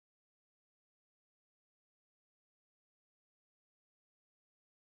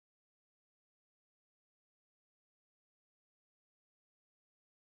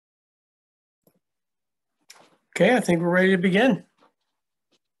Okay, I think we're ready to begin.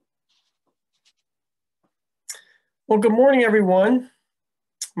 Well, good morning, everyone.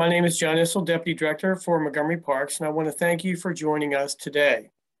 My name is John Issel, Deputy Director for Montgomery Parks, and I want to thank you for joining us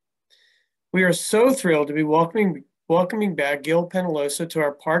today. We are so thrilled to be welcoming back Gil Penalosa to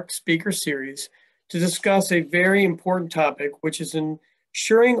our Park Speaker Series to discuss a very important topic, which is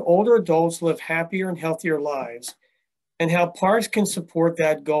ensuring older adults live happier and healthier lives, and how parks can support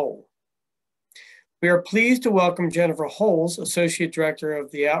that goal. We are pleased to welcome Jennifer Holz, Associate Director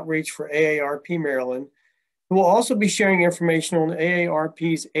of the Outreach for AARP Maryland, who will also be sharing information on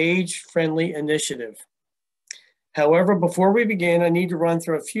AARP's Age-Friendly Initiative. However, before we begin, I need to run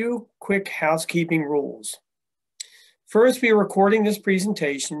through a few quick housekeeping rules. First, we are recording this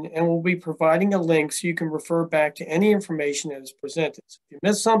presentation and we'll be providing a link so you can refer back to any information that is presented. So if you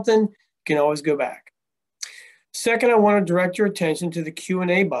missed something, you can always go back. Second, I want to direct your attention to the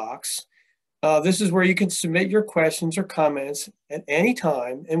Q&A box. This is where you can submit your questions or comments at any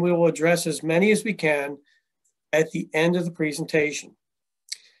time, and we will address as many as we can at the end of the presentation.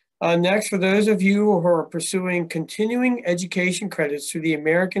 Next, for those of you who are pursuing continuing education credits through the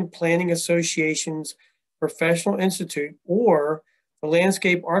American Planning Association's Professional Institute or the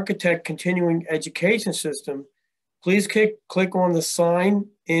Landscape Architect Continuing Education System, please click on the Sign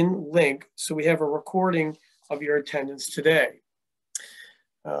In link so we have a recording of your attendance today.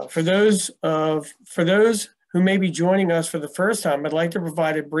 For those who may be joining us for the first time, I'd like to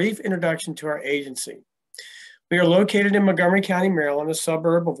provide a brief introduction to our agency. We are located in Montgomery County, Maryland, a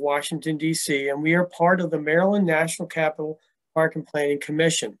suburb of Washington, D.C., and we are part of the Maryland National Capital Park and Planning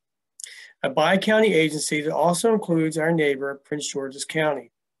Commission, a bi-county agency that also includes our neighbor, Prince George's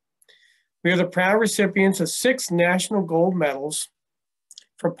County. We are the proud recipients of 6 national gold medals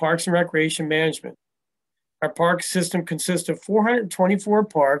for Parks and Recreation Management. Our park system consists of 424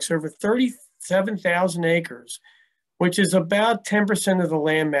 parks over 37,000 acres, which is about 10% of the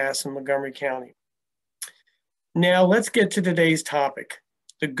land mass in Montgomery County. Now let's get to today's topic.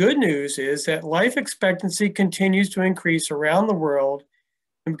 The good news is that life expectancy continues to increase around the world,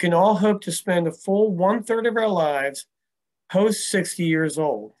 and we can all hope to spend a full 1/3 of our lives post 60 years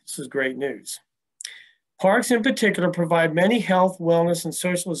old. This is great news. Parks in particular provide many health, wellness, and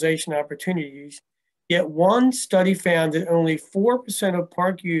socialization opportunities. Yet one study found that only 4% of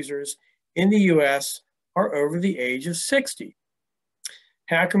park users in the US are over the age of 60.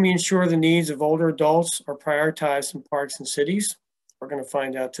 How can we ensure the needs of older adults are prioritized in parks and cities? We're going to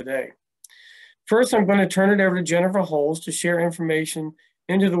find out today. First, I'm going to turn it over to Jennifer Holz to share information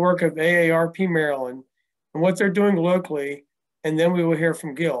into the work of AARP Maryland and what they're doing locally, and then we will hear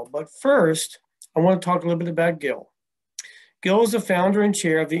from Gil. But first, I want to talk a little bit about Gil. Gil is the founder and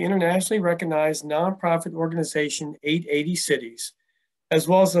chair of the internationally recognized nonprofit organization 880 Cities, as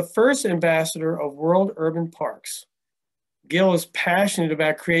well as the first ambassador of World Urban Parks. Gil is passionate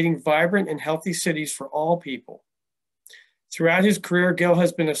about creating vibrant and healthy cities for all people. Throughout his career, Gil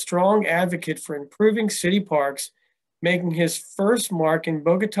has been a strong advocate for improving city parks, making his first mark in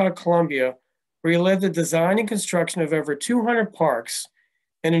Bogota, Colombia, where he led the design and construction of over 200 parks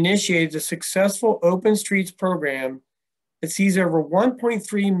and initiated a successful Open Streets program that sees over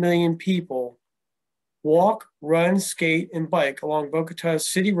 1.3 million people walk, run, skate, and bike along Bogota's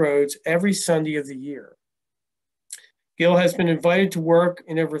city roads every Sunday of the year. Gil has been invited to work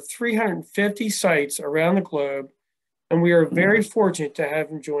in over 350 sites around the globe, and we are very fortunate to have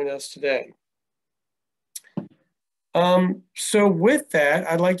him join us today. So with that,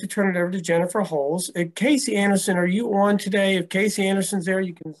 I'd like to turn it over to Jennifer Holz. Casey Anderson, are you on today? If Casey Anderson's there,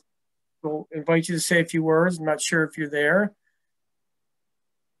 we'll invite you to say a few words. I'm not sure if you're there.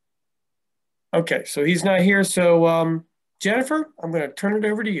 Okay, so he's not here. So Jennifer, I'm going to turn it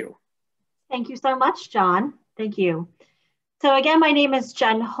over to you. Thank you so much, John. Thank you. So again, my name is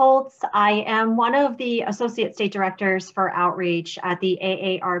Jen Holz. I am one of the Associate State Directors for Outreach at the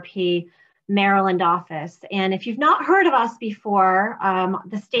AARP Maryland office. And if you've not heard of us before,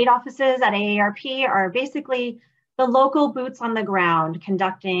 the state offices at AARP are basically the local boots on the ground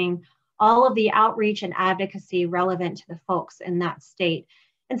conducting all of the outreach and advocacy relevant to the folks in that state.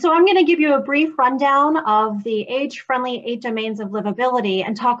 And so I'm going to give you a brief rundown of the age-friendly 8 domains of livability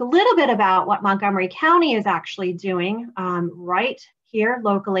and talk a little bit about what Montgomery County is actually doing right here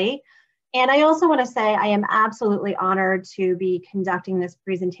locally. And I also want to say I am absolutely honored to be conducting this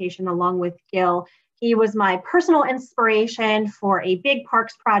presentation along with Gil. He was my personal inspiration for a big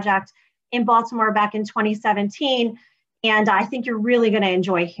parks project in Baltimore back in 2017. And I think you're really going to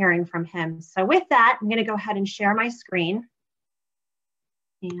enjoy hearing from him. So with that, I'm going to go ahead and share my screen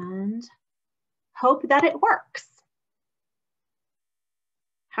and hope that it works.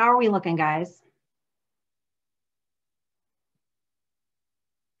 How are we looking, guys?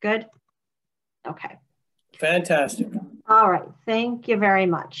 Good? Okay. Fantastic. All right, thank you very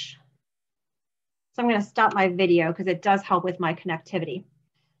much. So I'm going to stop my video because it does help with my connectivity.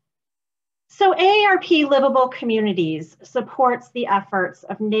 So AARP Livable Communities supports the efforts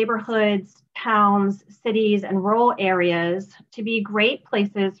of neighborhoods, towns, cities, and rural areas to be great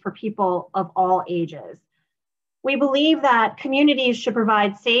places for people of all ages. We believe that communities should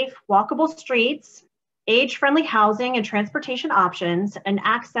provide safe, walkable streets, age-friendly housing and transportation options, and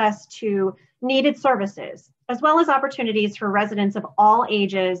access to needed services, as well as opportunities for residents of all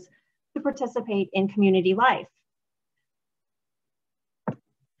ages to participate in community life.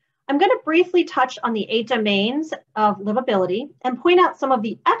 I'm going to briefly touch on the 8 domains of livability and point out some of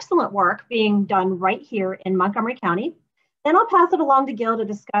the excellent work being done right here in Montgomery County. Then I'll pass it along to Gil to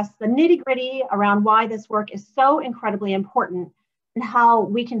discuss the nitty-gritty around why this work is so incredibly important and how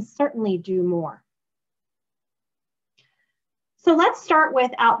we can certainly do more. So let's start with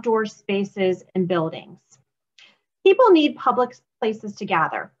outdoor spaces and buildings. People need public places to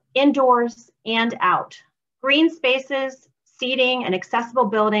gather, indoors and out. Green spaces, seating and accessible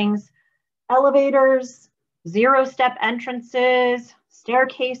buildings, elevators, zero-step entrances,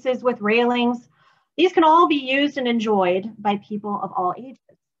 staircases with railings. These can all be used and enjoyed by people of all ages.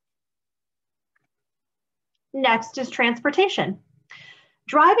 Next is transportation.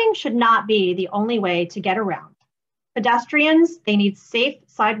 Driving should not be the only way to get around. Pedestrians, they need safe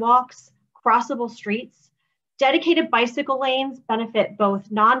sidewalks, crossable streets. Dedicated bicycle lanes benefit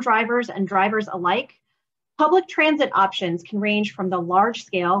both non-drivers and drivers alike. Public transit options can range from the large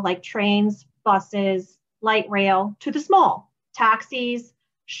scale, like trains, buses, light rail, to the small, taxis,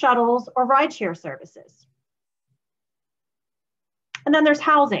 shuttles, or rideshare services. And then there's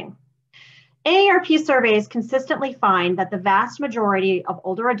housing. AARP surveys consistently find that the vast majority of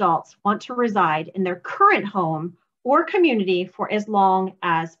older adults want to reside in their current home or community for as long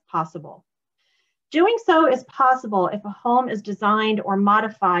as possible. Doing so is possible if a home is designed or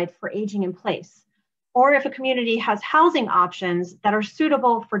modified for aging in place, or if a community has housing options that are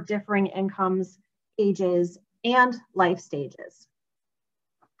suitable for differing incomes, ages, and life stages.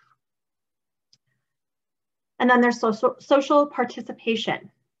 And then there's social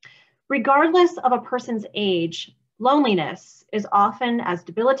participation. Regardless of a person's age, loneliness is often as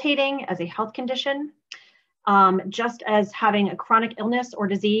debilitating as a health condition, just as having a chronic illness or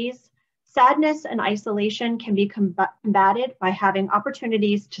disease. Sadness and isolation can be combated by having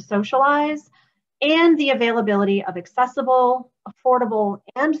opportunities to socialize and the availability of accessible, affordable,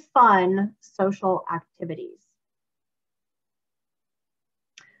 and fun social activities.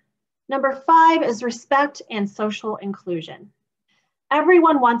 Number 5 is respect and social inclusion.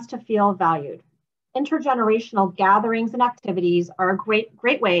 Everyone wants to feel valued. Intergenerational gatherings and activities are a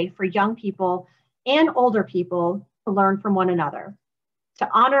great way for young people and older people to learn from one another, to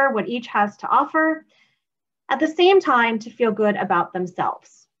honor what each has to offer, at the same time to feel good about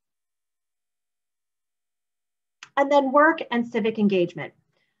themselves. And then work and civic engagement.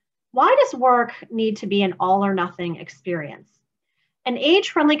 Why does work need to be an all or nothing experience? An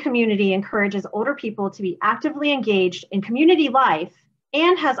age-friendly community encourages older people to be actively engaged in community life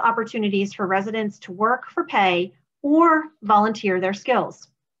and has opportunities for residents to work for pay or volunteer their skills.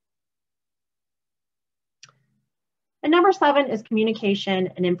 And number 7 is communication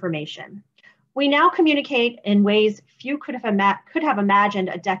and information. We now communicate in ways few could have imagined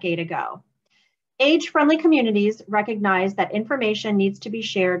a decade ago. Age-friendly communities recognize that information needs to be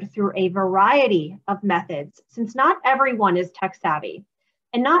shared through a variety of methods, since not everyone is tech savvy,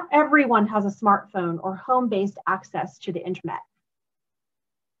 and not everyone has a smartphone or home-based access to the internet.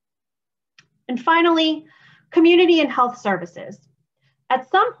 And finally, community and health services. At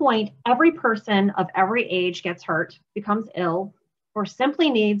some point, every person of every age gets hurt, becomes ill, or simply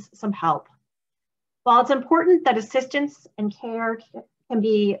needs some help. While it's important that assistance and care can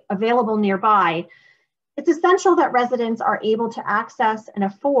be available nearby, it's essential that residents are able to access and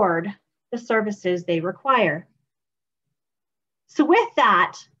afford the services they require. So with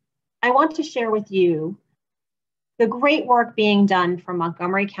that, I want to share with you the great work being done from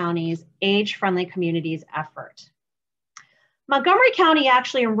Montgomery County's Age-Friendly Communities effort. Montgomery County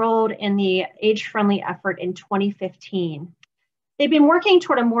actually enrolled in the age-friendly effort in 2015. They've been working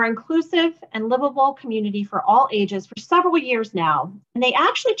toward a more inclusive and livable community for all ages for several years now, and they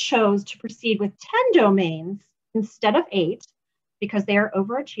actually chose to proceed with 10 domains instead of 8 because they are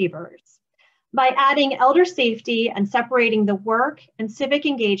overachievers, by adding elder safety and separating the work and civic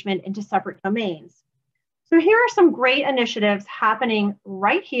engagement into separate domains. So here are some great initiatives happening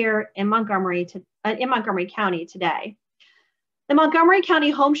right here in Montgomery County today. The Montgomery County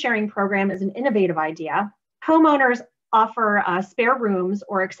Home Sharing Program is an innovative idea. Homeowners offer spare rooms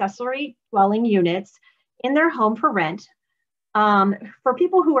or accessory dwelling units in their home for rent for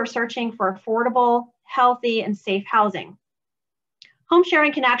people who are searching for affordable, healthy, and safe housing. Home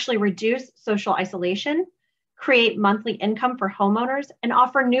sharing can actually reduce social isolation, create monthly income for homeowners, and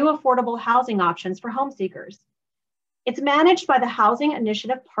offer new affordable housing options for home seekers. It's managed by the Housing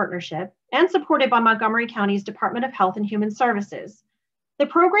Initiative Partnership and supported by Montgomery County's Department of Health and Human Services. The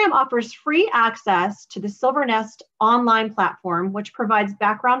program offers free access to the Silver Nest online platform, which provides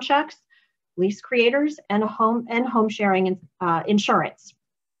background checks, lease creators, and home sharing insurance.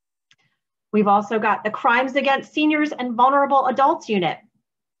 We've also got the Crimes Against Seniors and Vulnerable Adults Unit.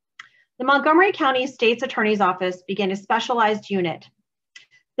 The Montgomery County State's Attorney's Office began a specialized unit.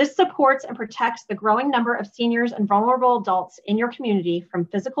 This supports and protects the growing number of seniors and vulnerable adults in your community from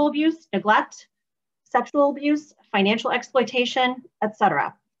physical abuse, neglect, sexual abuse, financial exploitation,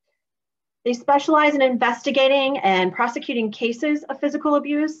 etc. They specialize in investigating and prosecuting cases of physical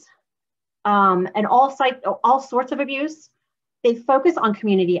abuse and all sorts of abuse. They focus on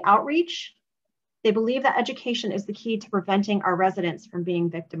community outreach. They believe that education is the key to preventing our residents from being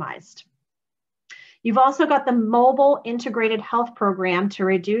victimized. You've also got the Mobile Integrated Health Program to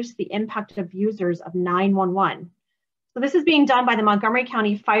reduce the impact of users of 911. So this is being done by the Montgomery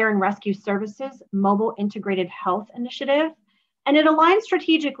County Fire and Rescue Services Mobile Integrated Health Initiative, and it aligns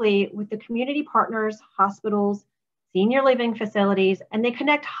strategically with the community partners, hospitals, senior living facilities, and they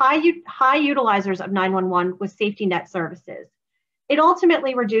connect high utilizers of 911 with safety net services. It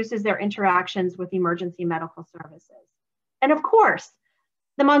ultimately reduces their interactions with emergency medical services. And of course,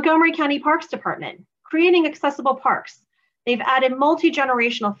 the Montgomery County Parks Department, creating accessible parks. They've added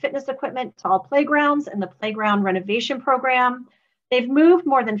multi-generational fitness equipment to all playgrounds in the playground renovation program. They've moved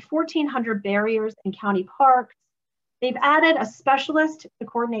more than 1,400 barriers in county parks. They've added a specialist to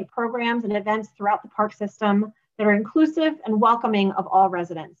coordinate programs and events throughout the park system that are inclusive and welcoming of all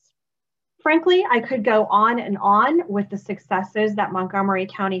residents. Frankly, I could go on and on with the successes that Montgomery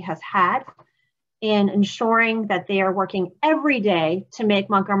County has had in ensuring that they are working every day to make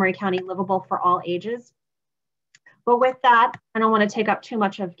Montgomery County livable for all ages. But with that, I don't want to take up too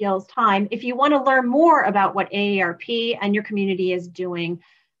much of Gil's time. If you want to learn more about what AARP and your community is doing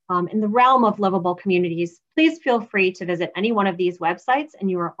in the realm of livable communities, please feel free to visit any one of these websites,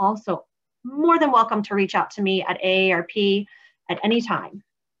 and you are also more than welcome to reach out to me at AARP at any time.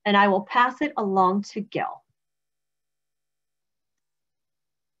 And I will pass it along to Gil.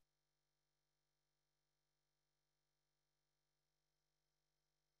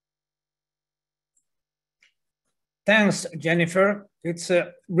 Thanks, Jennifer. It's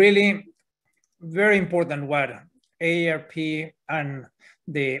a really very important what AARP and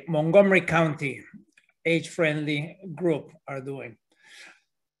the Montgomery County age-friendly group are doing.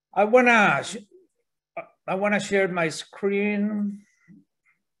 I wanna share my screen.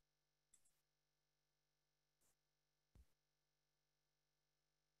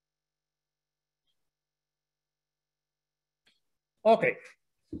 Okay.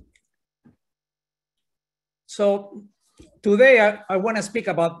 So today I want to speak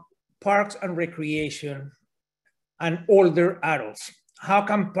about parks and recreation and older adults. How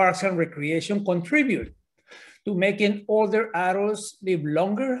can parks and recreation contribute to making older adults live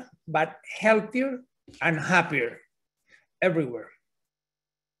longer, but healthier and happier everywhere?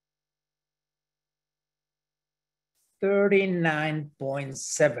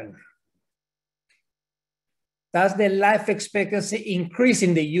 39.7. That's the life expectancy increase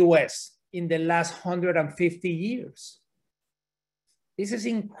in the US in the last 150 years. This is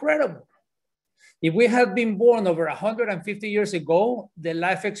incredible. If we had been born over 150 years ago, the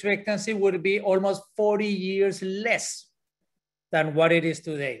life expectancy would be almost 40 years less than what it is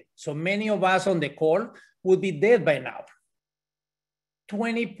today. So many of us on the call would be dead by now.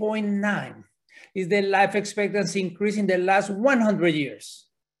 20.9 is the life expectancy increase in the last 100 years.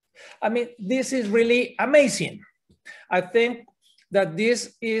 I mean, this is really amazing. I think that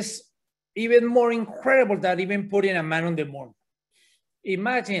this is even more incredible than even putting a man on the moon.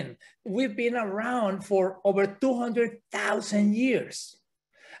 Imagine, we've been around for over 200,000 years.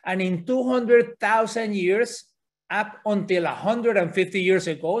 And in 200,000 years, up until 150 years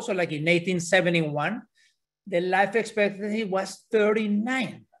ago, so like in 1871, the life expectancy was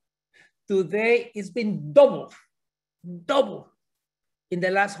 39. Today, it's been double in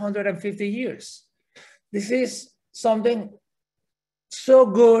the last 150 years. This is something so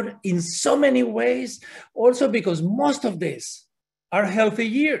good in so many ways, also because most of these are healthy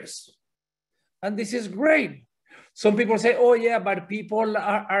years. And this is great. Some people say, oh yeah, but people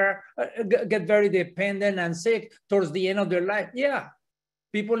get very dependent and sick towards the end of their life. Yeah,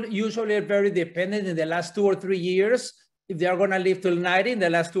 People usually are very dependent in the last 2 or 3 years. If they're going to live till 90 in the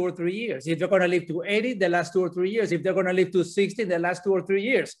last 2 or 3 years, if they're going to live to 80, the last 2 or 3 years, if they're going to live to 60, the last 2 or 3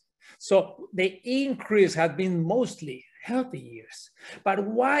 years. So the increase has been mostly healthy years. But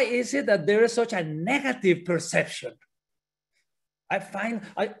why is it that there is such a negative perception? I find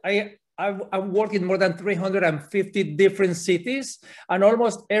I've worked in more than 350 different cities, and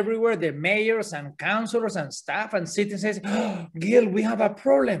almost everywhere the mayors and councilors and staff and citizens say, oh, Gil, we have a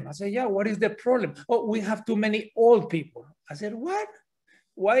problem. I say, yeah, what is the problem? Oh, we have too many old people. I said, what?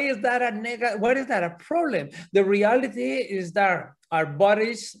 Why is that why is that a problem? The reality is that our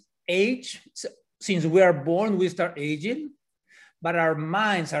bodies age. Since we are born, we start aging, but our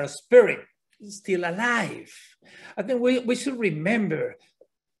minds, our spirit is still alive. I think we should remember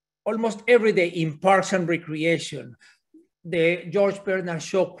almost every day in Parks and Recreation, the George Bernard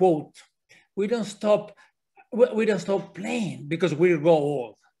Shaw quote, we don't stop playing because we go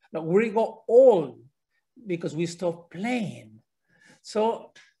old. No, we go old because we stop playing.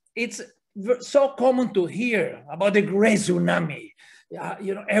 So it's so common to hear about the great tsunami,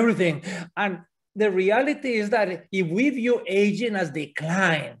 everything. And the reality is that if we view aging as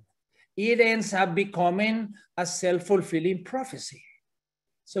decline, it ends up becoming a self-fulfilling prophecy.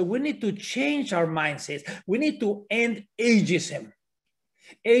 So we need to change our mindsets. We need to end ageism.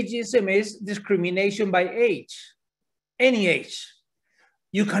 Ageism is discrimination by age, any age.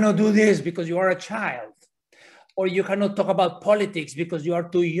 You cannot do this because you are a child, or you cannot talk about politics because you are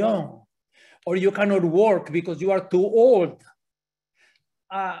too young, or you cannot work because you are too old.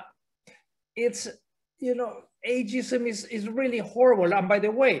 Ageism is really horrible. And by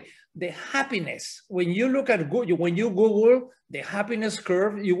the way, the happiness, when you Google the happiness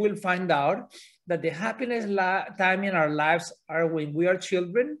curve, you will find out that the happiness time in our lives are when we are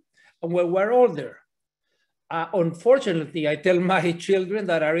children and when we're older. Unfortunately, I tell my children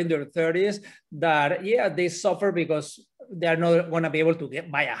that are in their 30s that, yeah, they suffer because they're not going to be able to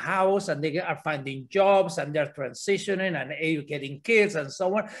buy a house, and they are finding jobs, and they're transitioning and educating kids and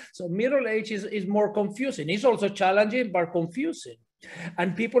so on. So middle age is more confusing. It's also challenging, but confusing.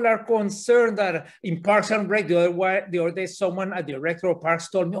 And people are concerned that in Parks and Rec, the other day, someone, a director of parks,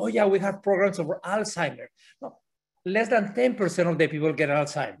 told me, oh yeah, we have programs over Alzheimer's. No, less than 10% of the people get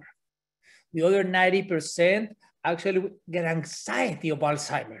Alzheimer's. The other 90% actually get anxiety of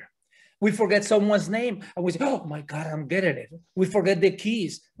Alzheimer's. We forget someone's name and we say, oh my God, I'm getting it. We forget the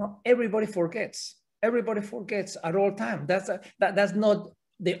keys. No, everybody forgets. Everybody forgets at all times. That's not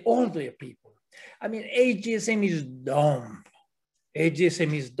the older people. I mean, ageism is dumb.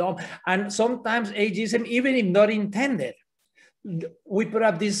 Ageism is dumb. And sometimes ageism, even if not intended, we put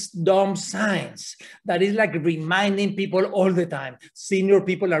up these dumb signs that is like reminding people all the time. Senior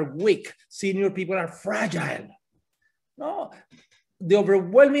people are weak. Senior people are fragile. No. The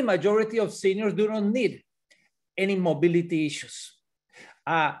overwhelming majority of seniors do not need any mobility issues.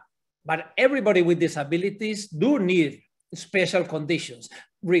 But everybody with disabilities do need special conditions,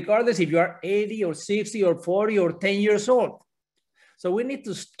 regardless if you are 80 or 60 or 40 or 10 years old. So we need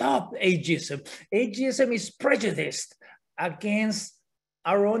to stop ageism. Ageism is prejudice against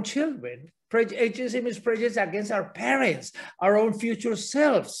our own children. Ageism is prejudice against our parents, our own future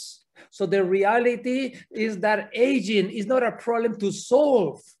selves. So the reality is that aging is not a problem to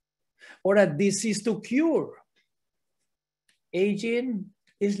solve or a disease to cure. Aging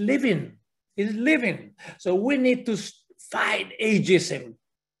is living, So we need to fight ageism,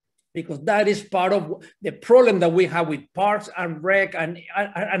 because that is part of the problem that we have with Parks and Rec and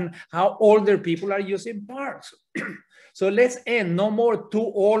how older people are using parks. So let's end. No more too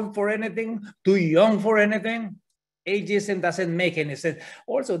old for anything, too young for anything. Ageism doesn't make any sense.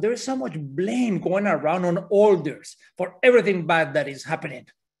 Also, there is so much blame going around on elders for everything bad that is happening.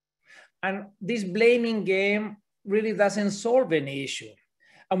 And this blaming game really doesn't solve any issue.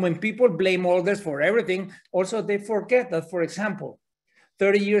 And when people blame elders for everything, also they forget that, for example,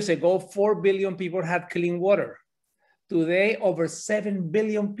 30 years ago, 4 billion people had clean water. Today, over 7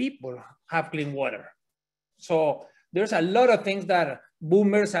 billion people have clean water. So there's a lot of things that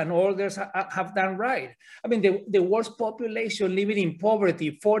boomers and elders have done right. I mean, the world's population living in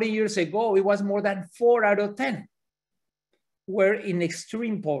poverty 40 years ago, it was more than 4 out of 10 were in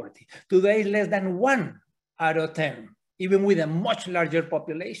extreme poverty. Today, less than 1 out of 10, even with a much larger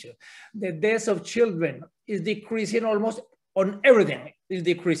population. The deaths of children is decreasing almost on everything, is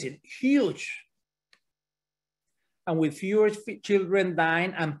decreasing, huge. And with fewer children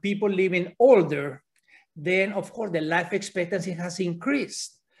dying and people living older, then of course the life expectancy has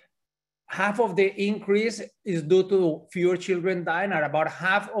increased. Half of the increase is due to fewer children dying, and about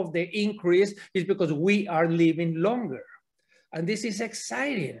half of the increase is because we are living longer. And this is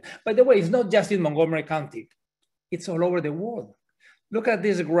exciting. By the way, it's not just in Montgomery County. It's all over the world. Look at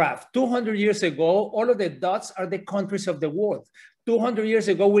this graph. 200 years ago, all of the dots are the countries of the world. 200 years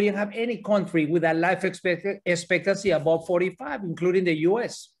ago, we didn't have any country with a life expectancy above 45, including the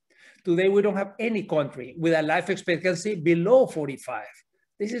US. Today, we don't have any country with a life expectancy below 45.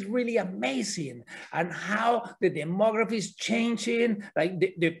 This is really amazing. And how the demography is changing. Like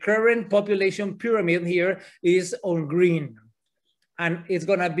the current population pyramid here is on green. And it's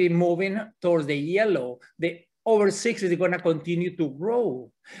gonna be moving towards the yellow. The over 60 is gonna continue to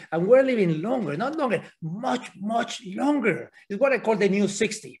grow. And we're living longer, not longer, much, much longer. It's what I call the new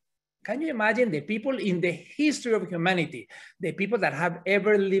 60. Can you imagine the people in the history of humanity, the people that have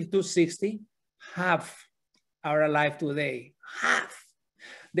ever lived to 60, half are alive today, half.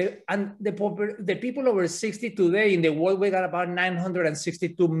 The people over 60 today in the world, we got about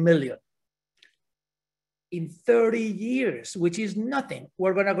 962 million. In 30 years, which is nothing,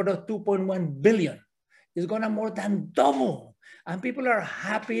 we're gonna go to 2.1 billion. It's gonna more than double. And people are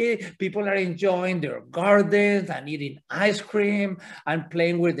happy, people are enjoying their gardens and eating ice cream and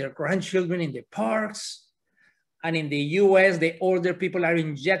playing with their grandchildren in the parks. And in the US, the older people are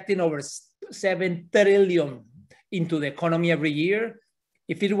injecting over 7 trillion into the economy every year.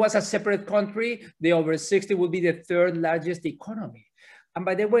 If it was a separate country, the over 60 would be the third largest economy. And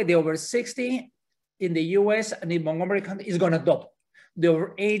by the way, the over 60 in the US and in Montgomery County is gonna double. The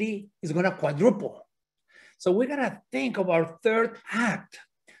over 80 is gonna quadruple. So we gotta think of our third act.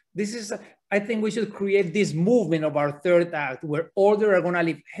 This is, I think we should create this movement of our third act where older are gonna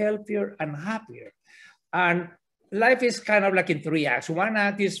live healthier and happier. And life is kind of like in 3 acts. 1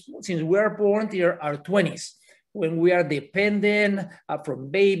 act is since we're born to our 20s, when we are dependent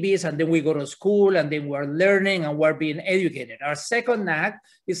from babies, and then we go to school, and then we're learning and we're being educated. Our second act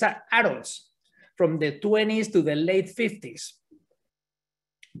is adults, from the 20s to the late 50s.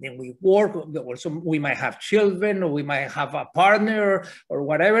 Then we work, also we might have children, or we might have a partner or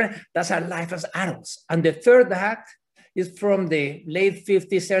whatever. That's our life as adults. And the third act is from the late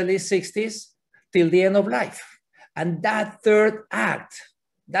 50s, early 60s till the end of life. And that third act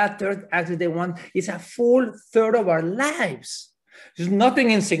is the one, is a full third of our lives. There's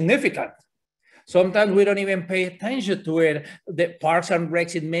nothing insignificant. Sometimes we don't even pay attention to it, the parks and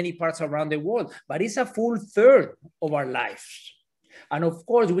recs in many parts around the world, but it's a full third of our lives. And of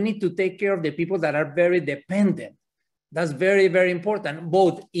course, we need to take care of the people that are very dependent. That's very, very important.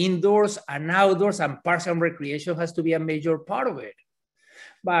 Both indoors and outdoors, and parks and recreation has to be a major part of it.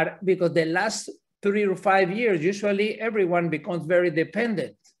 But because the last 3 to 5 years, usually everyone becomes very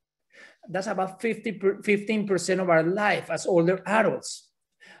dependent. That's about 15% of our life as older adults.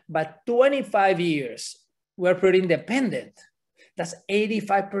 But 25 years, we're pretty independent. That's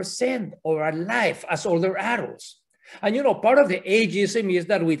 85% of our life as older adults. And you know, part of the ageism is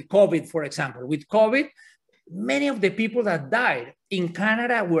that with COVID, for example, with COVID, many of the people that died in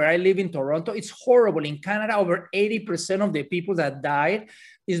Canada, where I live in Toronto, it's horrible. In Canada, over 80% of the people that died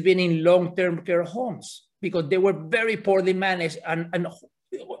is been in long-term care homes because they were very poorly managed and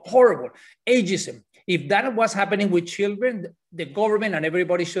horrible. Ageism. If that was happening with children, the government and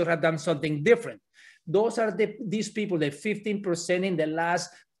everybody should have done something different. Those are these people, the 15% in the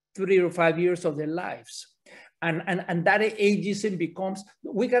last 3 or 5 years of their lives. And that ageism becomes,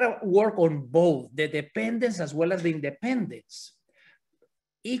 we gotta work on both the dependence as well as the independence.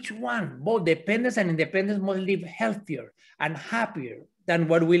 Each one, both dependence and independence, must live healthier and happier than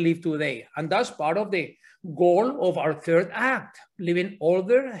what we live today. And that's part of the goal of our third act, living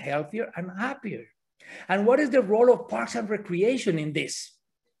older, healthier, and happier. And what is the role of parks and recreation in this?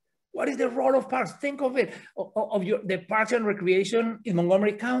 What is the role of parks? Think of it, the parks and recreation in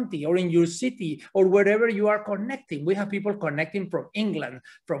Montgomery County or in your city or wherever you are connecting. We have people connecting from England,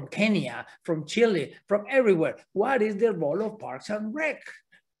 from Kenya, from Chile, from everywhere. What is the role of parks and rec?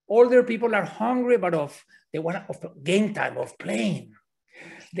 Older people are hungry, but they want game time, of playing.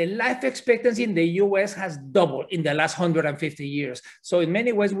 The life expectancy in the US has doubled in the last 150 years. So in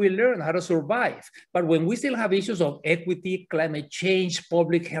many ways, we learn how to survive. But when we still have issues of equity, climate change,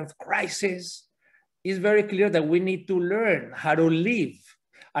 public health crisis, it's very clear that we need to learn how to live.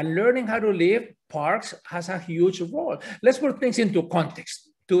 And learning how to live, parks has a huge role. Let's put things into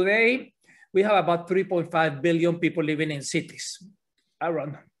context. Today, we have about 3.5 billion people living in cities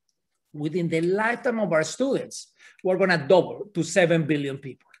around. Within the lifetime of our students, we're going to double to 7 billion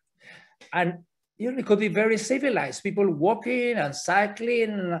people. And it could be very civilized. People walking and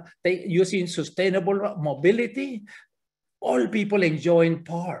cycling, using sustainable mobility. all people enjoying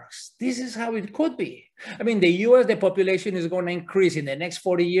parks. This is how it could be. I mean, the US, the population is going to increase in the next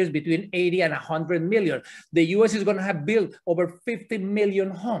 40 years between 80 and 100 million. The US is going to have built over 50 million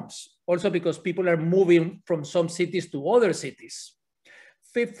homes, also because people are moving from some cities to other cities.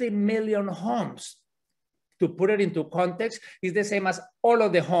 50 million homes. To put it into context, is the same as all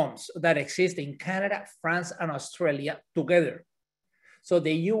of the homes that exist in Canada, France, and Australia together. So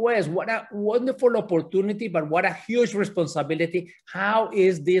the US, what a wonderful opportunity, but what a huge responsibility. How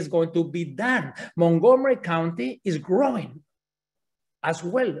is this going to be done? Montgomery County is growing as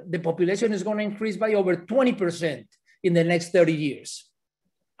well. The population is going to increase by over 20% in the next 30 years,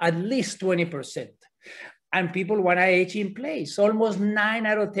 at least 20%. And people want to age in place. Almost 9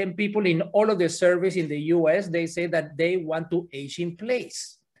 out of 10 people in all of the surveys in the US, they say that they want to age in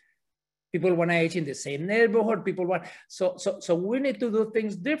place. People want to age in the same neighborhood. People want, so we need to do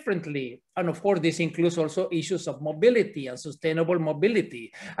things differently. And of course, this includes also issues of mobility and sustainable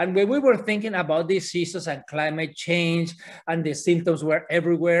mobility. And when we were thinking about diseases and climate change, and the symptoms were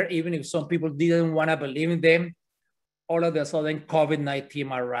everywhere, even if some people didn't want to believe in them, all of a sudden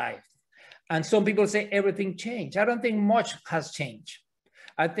COVID-19 arrived. And some people say everything changed. I don't think much has changed.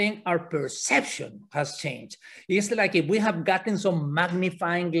 I think our perception has changed. It's like if we have gotten some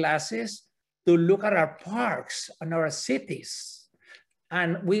magnifying glasses to look at our parks and our cities.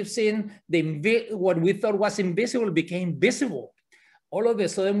 And we've seen what we thought was invisible became visible. All of a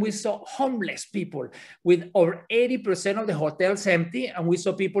sudden we saw homeless people with over 80% of the hotels empty, and we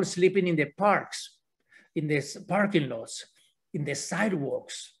saw people sleeping in the parks, in the parking lots, in the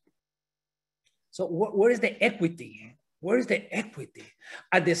sidewalks. So where is the equity? Where is the equity?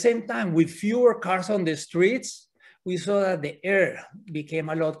 At the same time, with fewer cars on the streets, we saw that the air became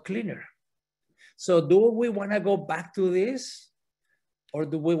a lot cleaner. So do we want to go back to this, or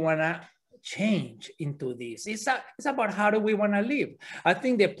do we want to change into this? It's about how do we want to live. I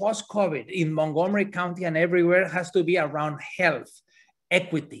think the post-COVID in Montgomery County and everywhere has to be around health,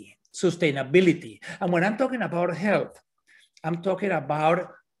 equity, sustainability. And when I'm talking about health, I'm talking about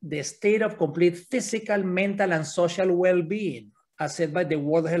the state of complete physical, mental, and social well-being, as said by the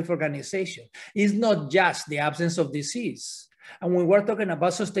World Health Organization. It's not just the absence of disease. And when we're talking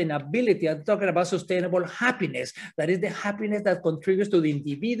about sustainability, I'm talking about sustainable happiness. That is the happiness that contributes to the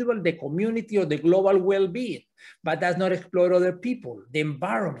individual, the community, or the global well-being, but does not exploit other people, the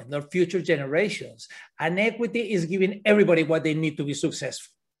environment, or future generations. And equity is giving everybody what they need to be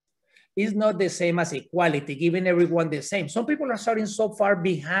successful. It's not the same as equality, giving everyone the same. Some people are starting so far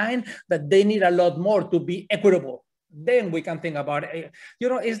behind that they need a lot more to be equitable. Then we can think about it. You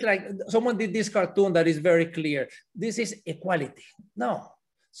know, it's like someone did this cartoon that is very clear. This is equality. No,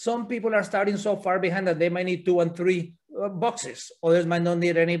 some people are starting so far behind that they might need 2 and 3 boxes. Others might not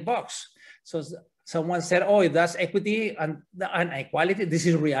need any box. So someone said, oh, if that's equity and equality, this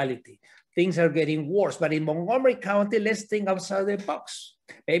is reality. Things are getting worse. But in Montgomery County, let's think outside the box.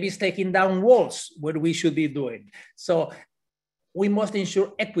 Maybe it's taking down walls, what we should be doing. So we must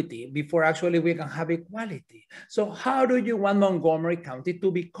ensure equity before actually we can have equality. So how do you want Montgomery County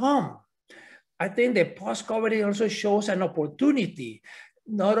to become? I think the post-COVID also shows an opportunity,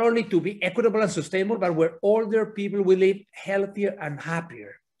 not only to be equitable and sustainable, but where older people will live healthier and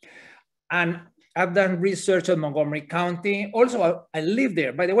happier. And I've done research on Montgomery County. Also, I live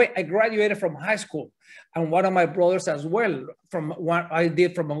there. By the way, I graduated from high school, and one of my brothers as well, from what I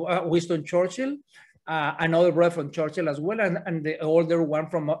did from Winston Churchill, another brother from Churchill as well, and the older one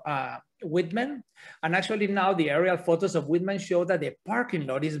from Whitman. And actually now the aerial photos of Whitman show that the parking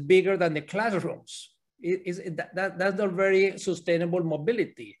lot is bigger than the classrooms. That's not very sustainable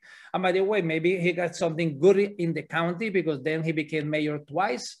mobility. And by the way, maybe he got something good in the county because then he became mayor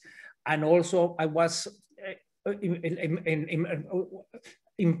twice. And also I was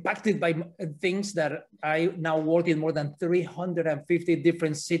impacted by things that I now work in more than 350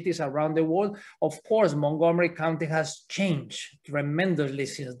 different cities around the world. Of course, Montgomery County has changed tremendously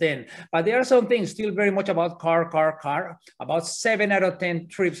since then, but there are some things still very much about car. About 7 out of 10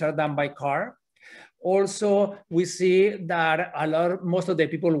 trips are done by car. Also, we see that most of the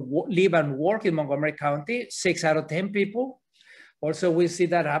people live and work in Montgomery County, 6 out of 10 people. Also, we see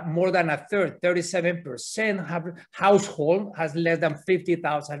that more than a third, 37% have household has less than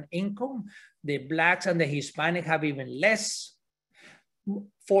 50,000 income. The Blacks and the Hispanic have even less.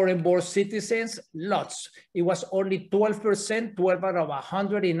 Foreign-born citizens, lots. It was only 12%, 12 out of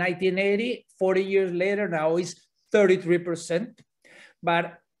 100 in 1980. 40 years later, now it's 33%.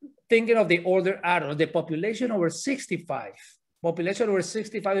 But thinking of the older adults, the population over 65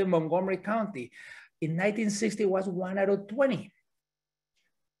 in Montgomery County, in 1960 was 1 out of 20.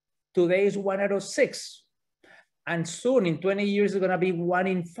 Today is 1 out of 6. And soon in 20 years, it's gonna be 1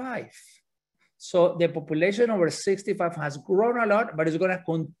 in 5. So the population over 65 has grown a lot, but it's gonna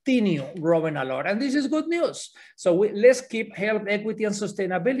continue growing a lot. And this is good news. So let's keep health, equity, and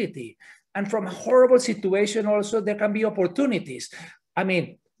sustainability. And from a horrible situation also, there can be opportunities. I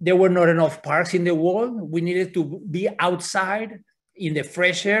mean, there were not enough parks in the world. We needed to be outside in the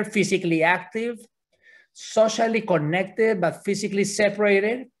fresh air, physically active, socially connected, but physically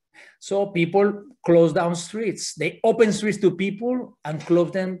separated. So people closed down streets. They opened streets to people and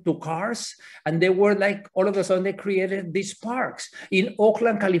closed them to cars. And they were like, all of a sudden they created these parks. In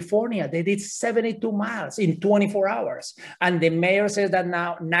Oakland, California, they did 72 miles in 24 hours. And the mayor says that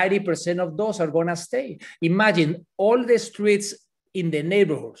now 90% of those are gonna stay. Imagine all the streets in the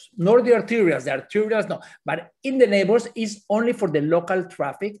neighborhoods, not the arterials no, but in the neighborhoods is only for the local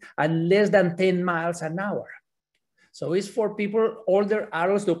traffic and less than 10 miles an hour. So it's for people, older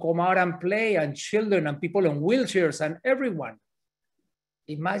adults to come out and play, and children and people in wheelchairs and everyone.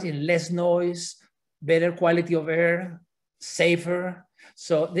 Imagine less noise, better quality of air, safer.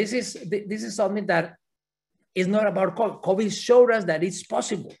 So this is something that is not about COVID. COVID showed us that it's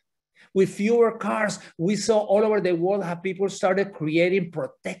possible. With fewer cars, we saw all over the world how people started creating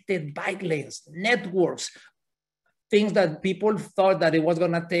protected bike lanes, networks, things that people thought that it was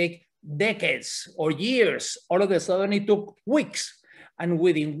gonna take decades or years. All of a sudden it took weeks. And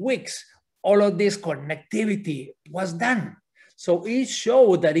within weeks, all of this connectivity was done. So it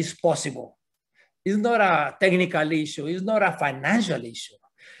showed that it's possible. It's not a technical issue. It's not a financial issue.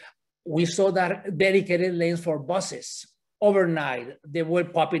 We saw that dedicated lanes for buses. Overnight, they were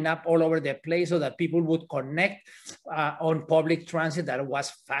popping up all over the place so that people would connect on public transit that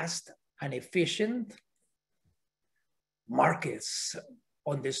was fast and efficient. Markets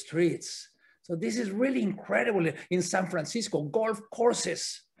on the streets. So this is really incredible. In San Francisco, golf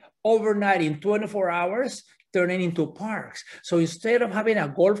courses overnight in 24 hours, turning into parks. So instead of having a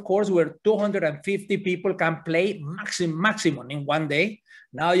golf course where 250 people can play maximum in one day,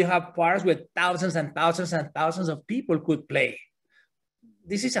 now you have parks where thousands and thousands and thousands of people could play.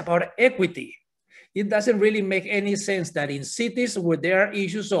 This is about equity. It doesn't really make any sense that in cities where there are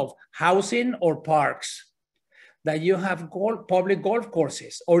issues of housing or parks, that you have public golf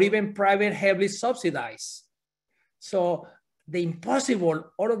courses or even private heavily subsidized. So the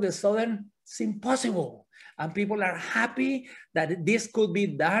impossible, all of a sudden, it's impossible. And people are happy that this could be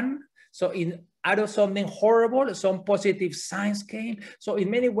done. So out of something horrible, some positive signs came. So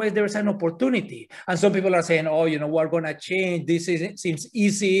in many ways, there's an opportunity. And some people are saying, oh, we're gonna change. Seems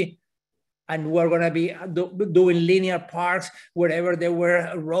easy. And we're gonna be doing linear parks wherever there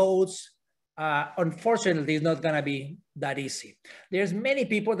were roads. Unfortunately, it's not gonna be that easy. There's many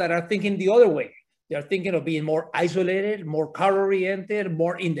people that are thinking the other way. They're thinking of being more isolated, more car-oriented,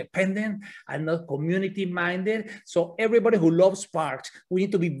 more independent, and not community-minded. So everybody who loves parks, we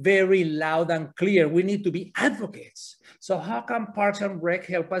need to be very loud and clear. We need to be advocates. So how can Parks and Rec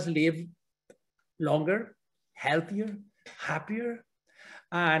help us live longer, healthier, happier?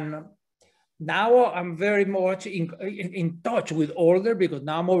 And now I'm very much in touch with older because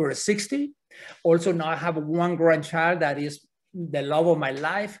now I'm over 60. Also now I have one grandchild that is the love of my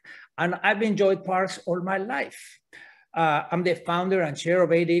life. And I've enjoyed parks all my life. I'm the founder and chair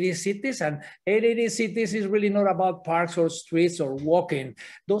of 880 Cities, and 880 Cities is really not about parks or streets or walking.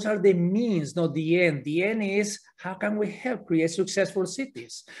 Those are the means, not the end. The end is how can we help create successful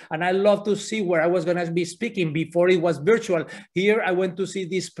cities? And I love to see where I was gonna be speaking before it was virtual. Here I went to see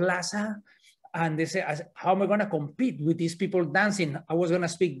this plaza, and they said, how am I gonna compete with these people dancing? I was gonna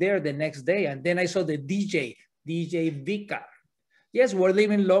speak there the next day, and then I saw the DJ Vika. Yes, we're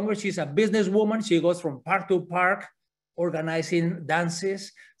living longer. She's a businesswoman. She goes from park to park, organizing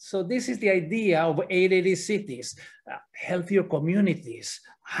dances. So this is the idea of 880 Cities, healthier communities,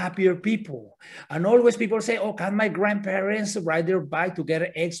 happier people. And always people say, oh, can my grandparents ride their bike to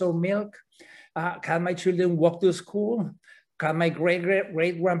get eggs or milk? Can my children walk to school? Can my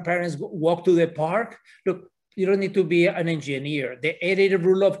great-grandparents walk to the park? Look, you don't need to be an engineer. The 880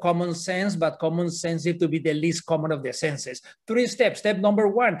 rule of common sense, but common sense is to be the least common of the senses. 3 steps. Step number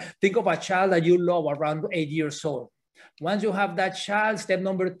 1, think of a child that you love around 8 years old. Once you have that child, step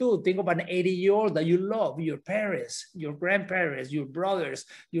number 2, think of an 80-year-old that you love, your parents, your grandparents, your brothers,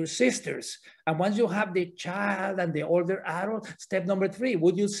 your sisters. And once you have the child and the older adult, step number 3,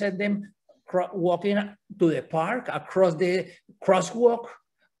 would you send them walking to the park, across the crosswalk?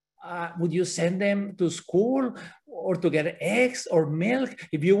 Would you send them to school or to get eggs or milk?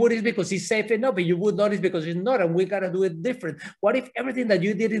 If you would, it's because it's safe enough. If you would not, it's because it's not, and we gotta do it different. What if everything that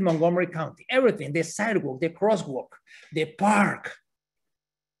you did in Montgomery County, everything, the sidewalk, the crosswalk, the park,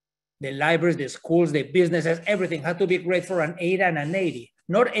 The libraries, the schools, the businesses, everything had to be great for an 8 and an 80.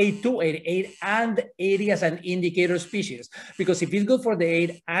 Not 8 to 8, 8 and 80 as an indicator species. Because if it's good for the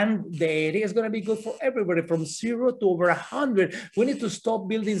 8 and the 80, it's going to be good for everybody from 0 to over 100. We need to stop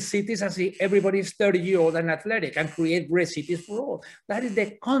building cities as if everybody is 30-year-old and athletic and create great cities for all. That is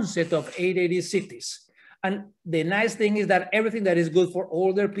the concept of 880 cities. And the nice thing is that everything that is good for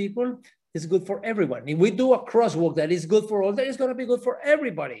older people is good for everyone. If we do a crosswalk that is good for older, it's going to be good for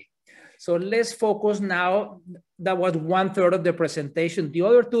everybody. So let's focus now. That was 1/3 of the presentation. The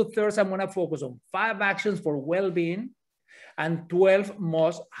other 2/3, I'm going to focus on 5 actions for well-being and 12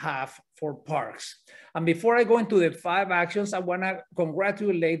 must-have for parks. And before I go into the 5 actions, I want to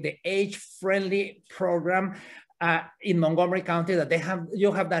congratulate the age-friendly program in Montgomery County that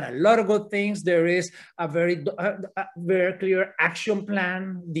you have done a lot of good things. There is a very clear action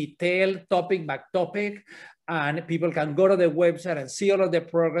plan, detailed topic by topic. And people can go to the website and see all of the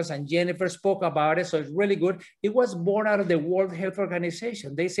progress. And Jennifer spoke about it, so it's really good. It was born out of the World Health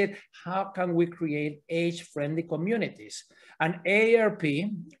Organization. They said, how can we create age-friendly communities? And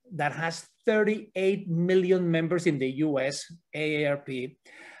AARP, that has 38 million members in the US, AARP,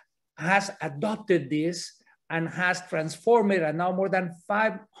 has adopted this and has transformed it, and now more than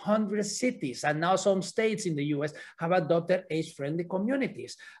 500 cities and now some states in the US have adopted age-friendly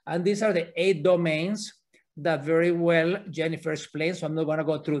communities. And these are the 8 domains that very well Jennifer explained, so I'm not gonna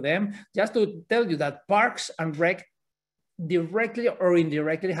go through them. Just to tell you that Parks and Rec directly or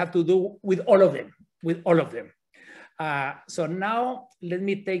indirectly have to do with all of them, So now let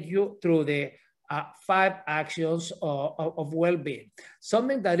me take you through the 5 actions of well-being.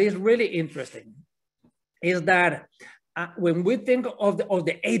 Something that is really interesting is that when we think of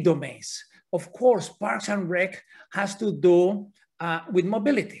the 8 domains, of course, Parks and Rec has to do with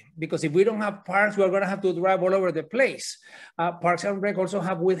mobility, because if we don't have parks, we're going to have to drive all over the place. Parks and Rec also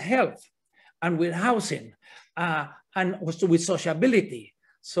have with health and with housing and also with sociability.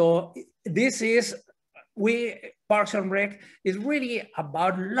 So this is, Parks and Rec is really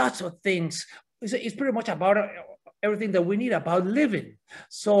about lots of things. It's pretty much about everything that we need about living.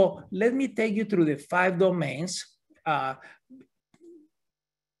 So let me take you through the 5 domains. Oh,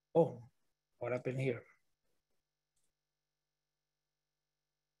 what happened here?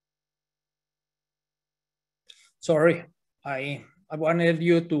 Sorry, I wanted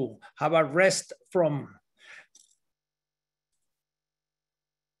you to have a rest from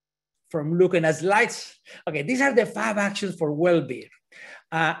looking at slides. Okay, these are the 5 actions for well-being.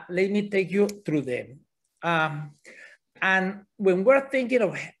 Let me take you through them. And when we're thinking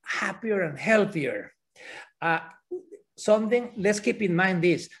of happier and healthier, let's keep in mind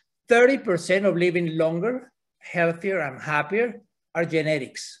this: 30% of living longer, healthier, and happier are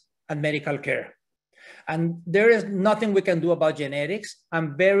genetics and medical care. And there is nothing we can do about genetics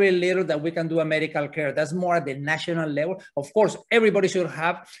and very little that we can do about medical care. That's more at the national level. Of course, everybody should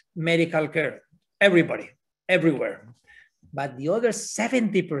have medical care. Everybody, everywhere. But the other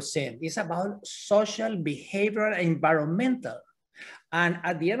 70% is about social, behavioral, and environmental. And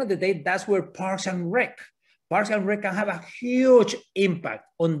at the end of the day, that's where Parks and Rec can have a huge impact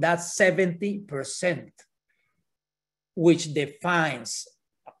on that 70%, which defines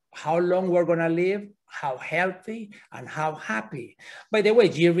how long we're gonna live, how healthy, and how happy. By the way,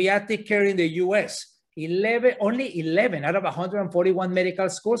 geriatric care in the US, only 11 out of 141 medical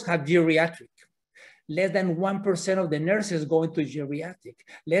schools have geriatric. Less than 1% of the nurses go into geriatric.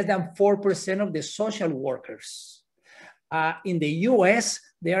 Less than 4% of the social workers. In the US,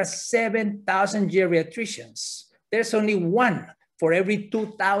 there are 7,000 geriatricians. There's only 1 for every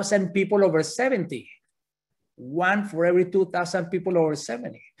 2,000 people over 70. 1 for every 2,000 people over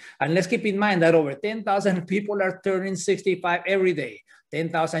 70. And let's keep in mind that over 10,000 people are turning 65 every day.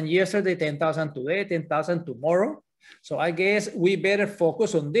 10,000 yesterday, 10,000 today, 10,000 tomorrow. So I guess we better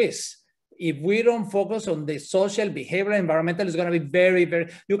focus on this. If we don't focus on the social, behavioral, environmental, it's going to be very,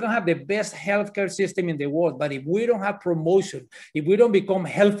 you can have the best healthcare system in the world, but if we don't have promotion, if we don't become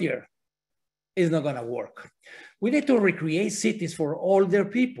healthier, it's not going to work. We need to recreate cities for older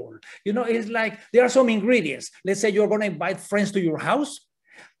people. You know, it's like there are some ingredients. Let's say you're going to invite friends to your house,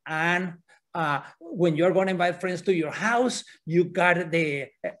 and when you're going to invite friends to your house, you got the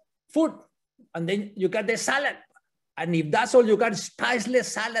food, and then you got the salad. And if that's all you got, spiceless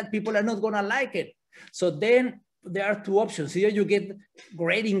salad, people are not gonna like it. So then there are 2 options. Either you get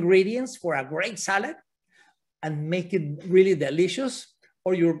great ingredients for a great salad and make it really delicious,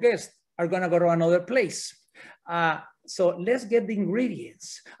 or your guests are gonna go to another place. So let's get the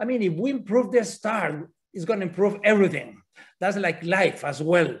ingredients. I mean, if we improve the start, it's gonna improve everything. That's like life as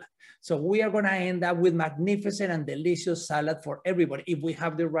well. So we are going to end up with magnificent and delicious salad for everybody if we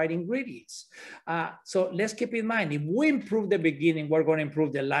have the right ingredients. So let's keep in mind, if we improve the beginning, we're going to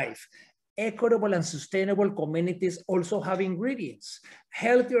improve the life. Equitable and sustainable communities also have ingredients.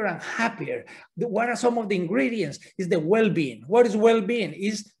 Healthier and happier. What are some of the ingredients? Is the well-being. What is well-being?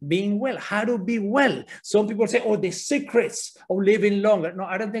 Is being well. How to be well. Some people say, oh, the secrets of living longer. No,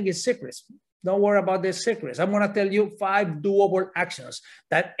 I don't think it's secrets. Don't worry about the secrets. I'm going to tell you 5 doable actions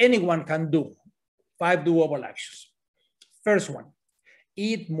that anyone can do. 5 doable actions. First one,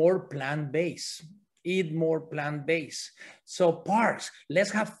 eat more plant-based. Eat more plant-based. So parks,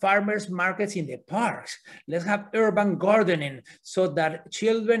 let's have farmers markets in the parks. Let's have urban gardening so that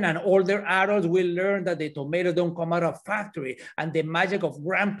children and older adults will learn that the tomatoes don't come out of factory, and the magic of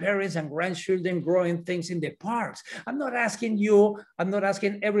grandparents and grandchildren growing things in the parks. I'm not asking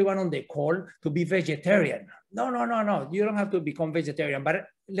everyone on the call to be vegetarian. No. You don't have to become vegetarian, but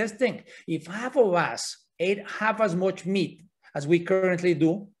let's think, if half of us ate half as much meat as we currently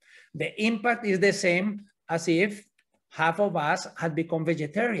do, the impact is the same as if half of us had become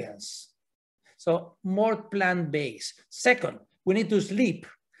vegetarians. So more plant-based. Second, we need to sleep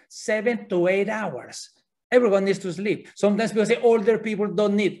 7 to 8 hours. Everyone needs to sleep. Sometimes people say older people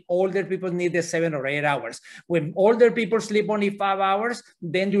don't need. Older people need the 7 or 8 hours. When older people sleep only 5 hours,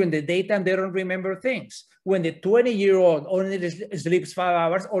 then during the daytime, they don't remember things. When the 20-year-old only sleeps 5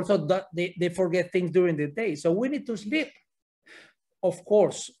 hours, also they forget things during the day. So we need to sleep. Of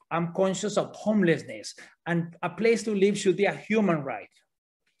course, I'm conscious of homelessness, and a place to live should be a human right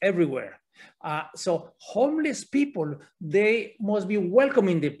everywhere. So homeless people, they must be welcome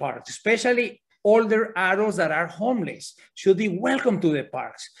in the parks, especially older adults that are homeless should be welcome to the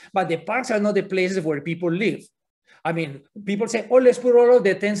parks. But the parks are not the places where people live. I mean, people say, oh, let's put all of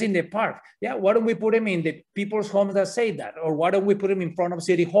the tents in the park. Yeah, why don't we put them in the people's homes that say that? Or why don't we put them in front of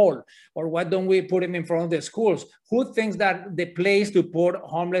City Hall? Or why don't we put them in front of the schools? Who thinks that the place to put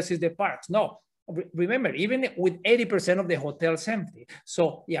homeless is the parks? No. Remember, even with 80% of the hotels empty.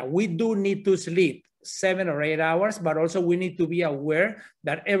 So yeah, we do need to sleep 7 or 8 hours, but also we need to be aware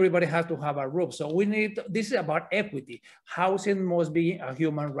that everybody has to have a roof. So this is about equity. Housing must be a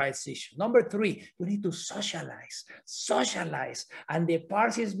human rights issue. Number 3, we need to socialize. And the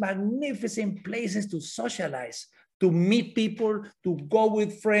parks is magnificent places to socialize, to meet people, to go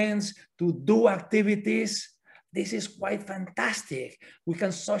with friends, to do activities. This is quite fantastic. We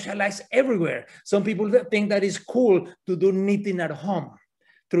can socialize everywhere. Some people think that it's cool to do knitting at home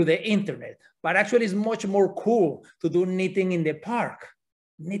through the internet, but actually it's much more cool to do knitting in the park.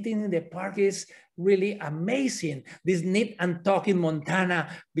 Knitting in the park is really amazing. This knit and talk in Montana,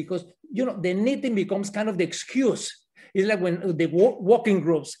 because the knitting becomes kind of the excuse. It's like when the walking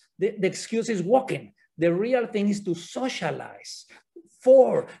groups, the excuse is walking. The real thing is to socialize.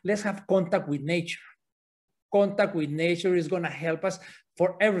 4, let's have contact with nature. Contact with nature is going to help us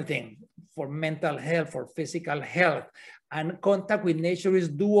for everything, for mental health, for physical health. And contact with nature is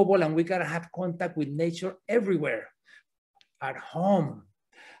doable, and we got to have contact with nature everywhere. At home,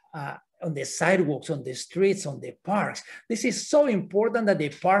 on the sidewalks, on the streets, on the parks. This is so important that the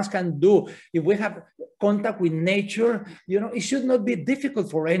parks can do. If we have contact with nature, it should not be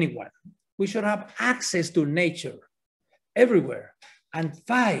difficult for anyone. We should have access to nature everywhere. And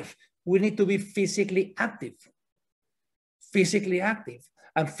 5, we need to be physically active. Physically active.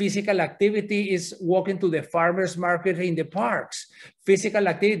 And physical activity is walking to the farmers market in the parks. Physical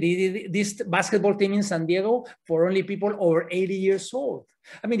activity, this basketball team in San Diego, for only people over 80 years old.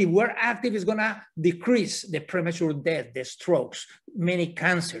 I mean, if we're active, it's gonna decrease the premature death, the strokes, many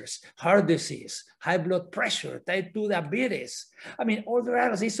cancers, heart disease, high blood pressure, type 2 diabetes. I mean, older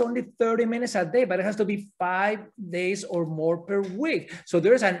adults, it's only 30 minutes a day, but it has to be 5 days or more per week. So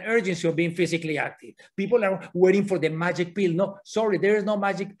there's an urgency of being physically active. People are waiting for the magic pill. No, sorry, there is no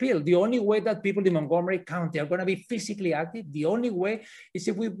magic pill. The only way that people in Montgomery County are gonna be physically active, the only way is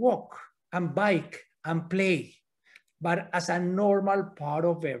if we walk and bike and play, but as a normal part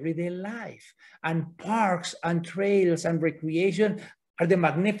of everyday life. And parks and trails and recreation are the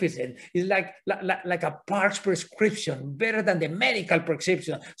magnificent. It's like a park's prescription, better than the medical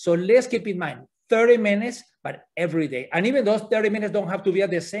prescription. So let's keep in mind, 30 minutes, but every day. And even those 30 minutes don't have to be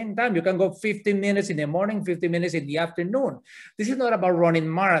at the same time. You can go 15 minutes in the morning, 15 minutes in the afternoon. This is not about running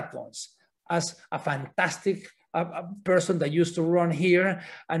marathons. As a fantastic a person that used to run here,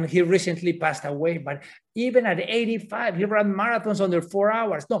 and he recently passed away, but even at 85, he ran marathons under 4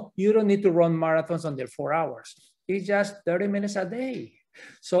 hours. No, you don't need to run marathons under 4 hours. It's just 30 minutes a day.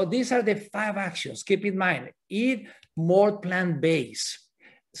 So these are the 5 actions. Keep in mind, eat more plant-based,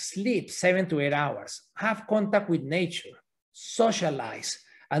 sleep 7 to 8 hours, have contact with nature, socialize,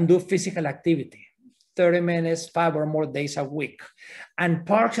 and do physical activity, 30 minutes, 5 or more days a week. And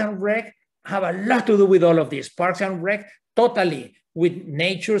Parks and Rec have a lot to do with all of this. Parks and Rec totally with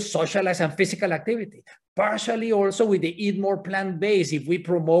nature, socialize, and physical activity. Partially also with the eat more plant-based, if we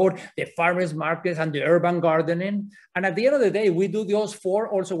promote the farmers markets and the urban gardening. And at the end of the day, we do those 4,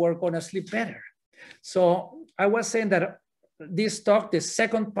 also we're gonna sleep better. So I was saying that this talk, the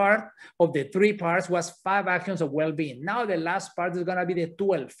second part of the 3 parts was 5 actions of well-being. Now the last part is gonna be the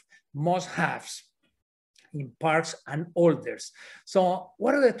 12 must-haves in parks and elders. So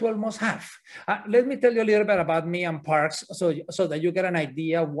what are the 12 must-have? Let me tell you a little bit about me and parks so that you get an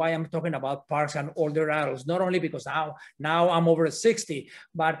idea why I'm talking about parks and older adults, not only because now I'm over 60,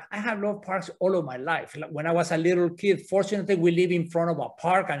 but I have loved parks all of my life. When I was a little kid, fortunately, we live in front of a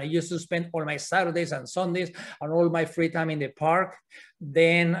park, and I used to spend all my Saturdays and Sundays and all my free time in the park.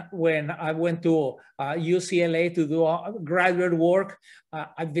 Then when I went to UCLA to do graduate work,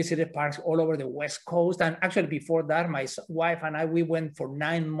 I visited parks all over the West Coast. And actually before that, my wife and I, we went for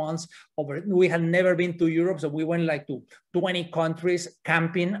 9 months over. We had never been to Europe, so we went like to 20 countries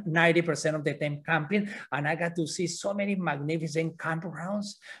camping, 90% of the time camping. And I got to see so many magnificent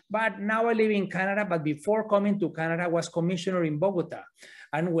campgrounds. But now I live in Canada, but before coming to Canada, I was commissioner in Bogota.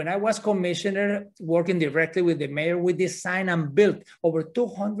 And when I was commissioner, working directly with the mayor, we designed and built over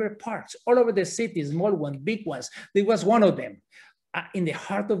 200 parks all over the city, small ones, big ones. This was one of them. In the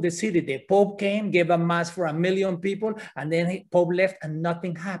heart of the city, the Pope came, gave a mass for 1 million people, and then Pope left and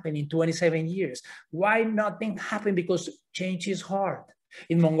nothing happened in 27 years. Why nothing happened? Because change is hard.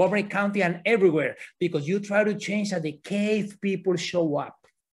 In Montgomery County and everywhere, because you try to change and the cave people show up.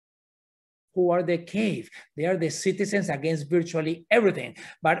 Who are the cave? They are the citizens against virtually everything.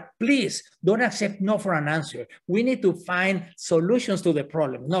 But please don't accept no for an answer. We need to find solutions to the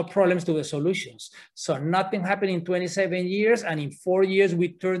problem, not problems to the solutions. So nothing happened in 27 years, and in 4 years,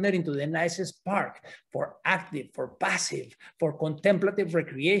 we turned it into the nicest park for active, for passive, for contemplative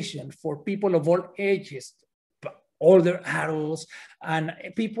recreation, for people of all ages, older adults, and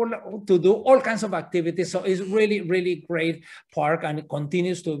people to do all kinds of activities. So it's really, really great park, and it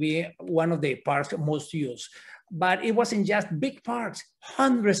continues to be one of the parks most used. But it wasn't just big parks,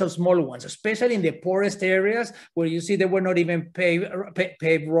 hundreds of small ones, especially in the poorest areas where you see there were not even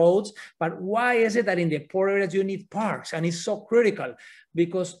paved roads. But why is it that in the poor areas you need parks? And it's so critical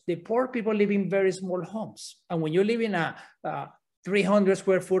because the poor people live in very small homes. And when you live in a 300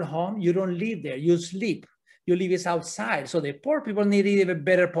 square foot home, you don't live there, you sleep. You live is outside. So the poor people need even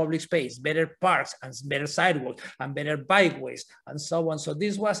better public space, better parks, and better sidewalks, and better bikeways, and so on. So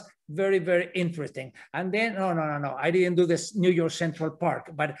this was very, very interesting. And then, no, I didn't do this New York Central Park,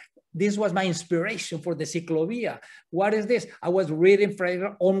 but this was my inspiration for the Ciclovia. What is this? I was reading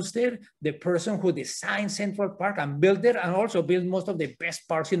Frederick Olmsted, the person who designed Central Park and built it, and also built most of the best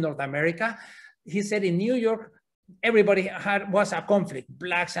parks in North America. He said in New York, everybody was a conflict,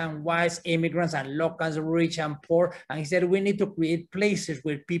 blacks and whites, immigrants and locals, rich and poor. And he said, we need to create places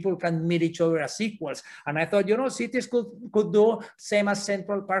where people can meet each other as equals. And I thought, cities could do same as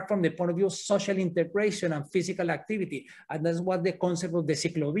Central Park from the point of view of social integration and physical activity. And that's what the concept of the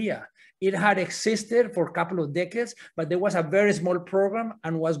Ciclovia. It had existed for a couple of decades, but there was a very small program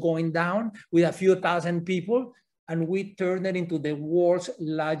and was going down with a few thousand people. And we turned it into the world's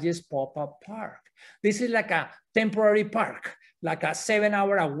largest pop-up park. This is like a temporary park, like a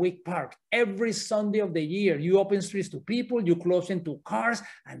 7-hour-a-week park. Every Sunday of the year, you open streets to people, you close them to cars,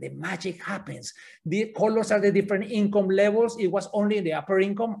 and the magic happens. The colors are the different income levels. It was only in the upper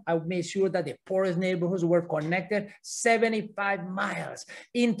income. I made sure that the poorest neighborhoods were connected 75 miles,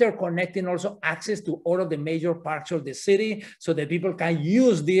 interconnecting also access to all of the major parks of the city so that people can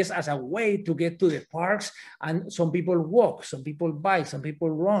use this as a way to get to the parks. And some people walk, some people bike, some people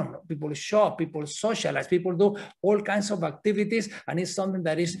run, people shop, people socialize, people do all kinds of activities, and it's something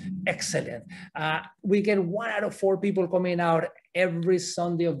that is excellent. We get 1 out of 4 people coming out every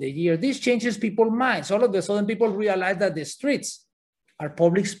Sunday of the year. This changes people's minds. All of a sudden, people realize that the streets are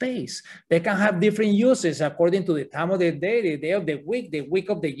public space. They can have different uses according to the time of the day of the week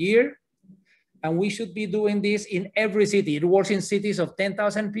of the year. And we should be doing this in every city. It works in cities of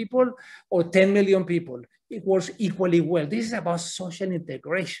 10,000 people or 10 million people. It works equally well. This is about social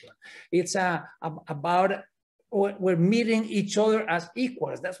integration. It's about we're meeting each other as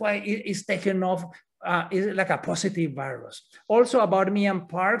equals. That's why it's taken off. It's like a positive virus. Also about me and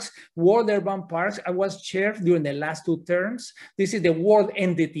parks, World Urban Parks. I was chair during the last 2 terms. This is the world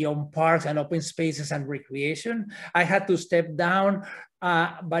entity on parks and open spaces and recreation. I had to step down,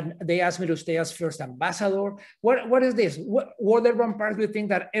 but they asked me to stay as first ambassador. What is this? World Urban Parks, we think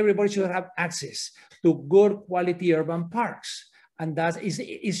that everybody should have access to good quality urban parks. And that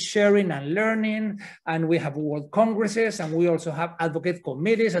is sharing and learning. And we have world congresses, and we also have advocate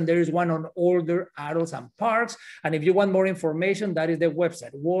committees, and there is one on older adults and parks. And if you want more information, that is the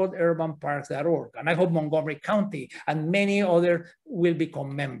website, worldurbanparks.org. And I hope Montgomery County and many other will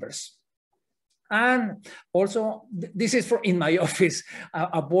become members. And also, this is for in my office,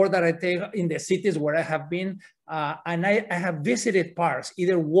 a board that I take in the cities where I have been. And I have visited parks,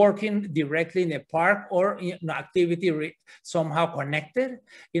 either working directly in the park or in an activity somehow connected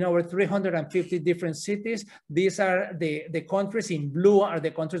in over 350 different cities. These are the countries in blue are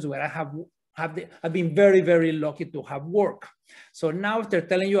the countries where I've been very, very lucky to have worked. So now after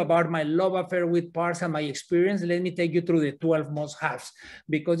telling you about my love affair with parks and my experience, let me take you through the 12 must-haves.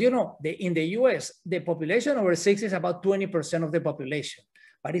 Because, you know, in the US, the population over 60 is about 20% of the population,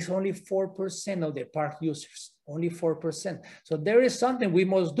 but it's only 4% of the park users, only 4%. So there is something we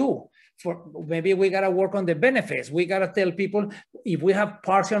must do. Maybe we gotta work on the benefits. We gotta tell people, if we have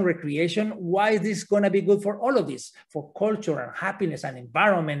parks and recreation, why is this gonna be good for all of this? For culture and happiness and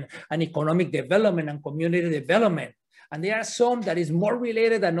environment and economic development and community development. And there are some that is more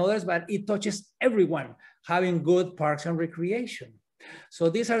related than others, but it touches everyone, having good parks and recreation. So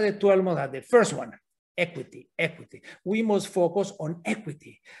these are the 12 must-haves. The first one, equity. We must focus on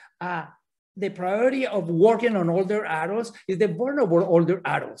equity. The priority of working on older adults is the vulnerable older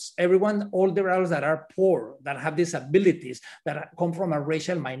adults. Everyone, older adults that are poor, that have disabilities, that come from a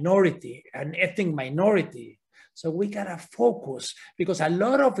racial minority, an ethnic minority. So we gotta focus, because a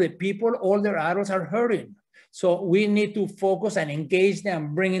lot of the people, older adults, are hurting. So we need to focus and engage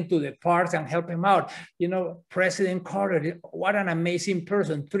them, bring them to the parks and help them out. You know, President Carter, what an amazing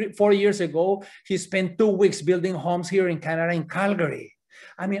person. 4 years ago, he spent 2 weeks building homes here in Canada, in Calgary.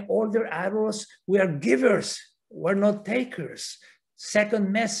 I mean, older adults, we are givers, we're not takers. Second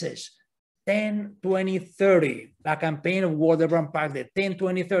message, 10, 20, 30, the campaign of World Urban Park, the 10,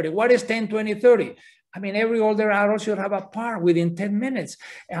 20, 30. What is 10, 20, 30? I mean, every older adult should have a park within 10 minutes.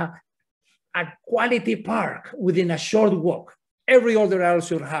 A quality park within a short walk. Every older adult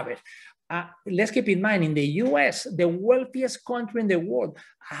should have it. Let's keep in mind, in the US, the wealthiest country in the world,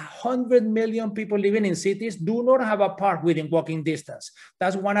 100 million people living in cities do not have a park within walking distance.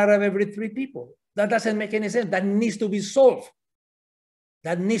 That's 1 out of every 3 people. That doesn't make any sense. That needs to be solved.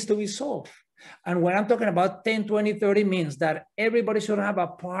 That needs to be solved. And when I'm talking about 10, 20, 30 means that everybody should have a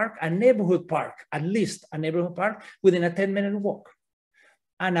park, a neighborhood park, at least a neighborhood park within a 10-minute walk.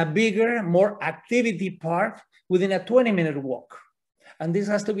 And a bigger, more activity park within a 20-minute walk. And this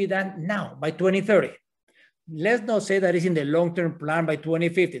has to be done now, by 2030. Let's not say that it's in the long-term plan by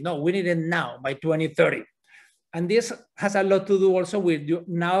 2050. No, we need it now, by 2030. And this has a lot to do also with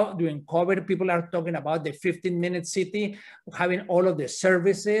now during COVID, people are talking about the 15-minute city, having all of the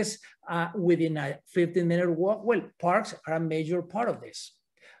services within a 15-minute walk. Well, parks are a major part of this.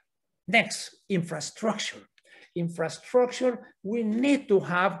 Next, infrastructure. Infrastructure, we need to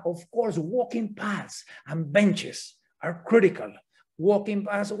have, of course, walking paths and benches are critical. Walking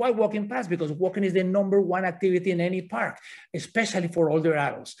paths, why walking paths? Because walking is the #1 activity in any park, especially for older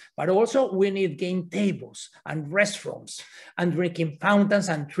adults. But also we need game tables and restrooms and drinking fountains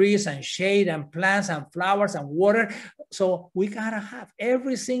and trees and shade and plants and flowers and water. So we gotta have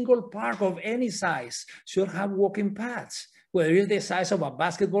every single park of any size should have walking paths. Whether it's the size of a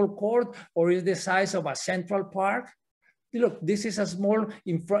basketball court or is the size of a central park. Look, this is a small,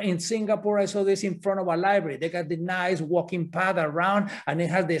 in Singapore, I saw this in front of a library. They got the nice walking path around and it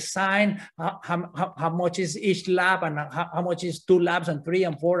has the sign, how much is each lap and how much is 2 laps and 3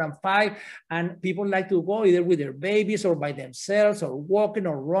 and 4 and 5. And people like to go either with their babies or by themselves or walking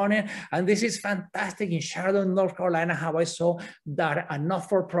or running. And this is fantastic in Charlotte, North Carolina, how I saw that a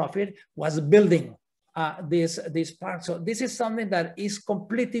not-for-profit was building this park. So this is something that is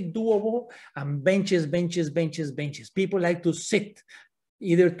completely doable, and benches. People like to sit,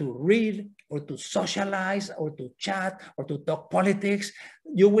 either to read or to socialize or to chat or to talk politics.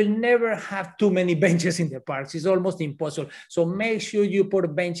 You will never have too many benches in the parks. It's almost impossible. So make sure you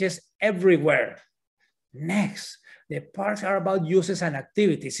put benches everywhere. Next, the parks are about uses and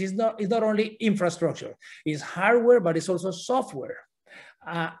activities. It's not only infrastructure, it's hardware, but it's also software.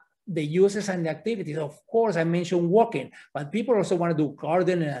 The uses and the activities. Of course, I mentioned walking, but people also want to do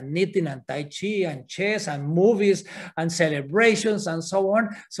gardening and knitting and Tai Chi and chess and movies and celebrations and so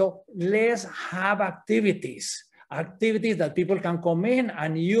on. So let's have activities that people can come in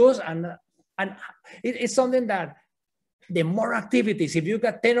and use. And it's something that the more activities, if you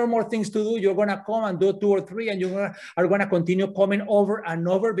got 10 or more things to do, you're going to come and do 2 or 3, and you are going to continue coming over and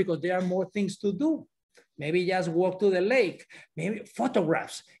over because there are more things to do. maybe just walk to the lake, maybe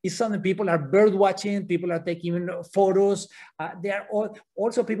photographs. It's something people are bird watching, people are taking photos. There are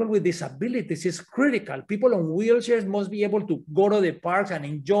also people with disabilities. It's critical. People on wheelchairs must be able to go to the parks and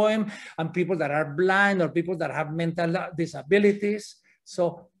enjoy them, and people that are blind or people that have mental disabilities. So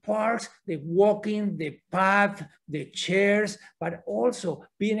parks, the walking, the path, the chairs, but also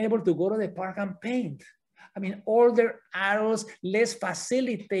being able to go to the park and paint. I mean, older adults, let's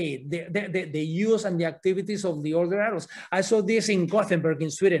facilitate the use and the activities of the older adults. I saw this in Gothenburg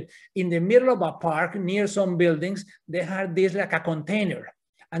in Sweden. In the middle of a park near some buildings, they had this like a container.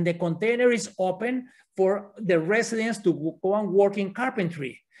 And the container is open for the residents to go and work in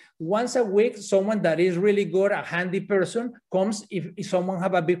carpentry. Once a week, someone that is really good, a handy person, comes if someone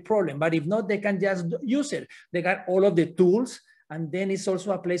have a big problem. But if not, they can just use it. They got all of the tools. And then it's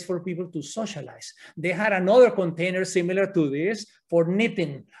also a place for people to socialize. They had another container similar to this for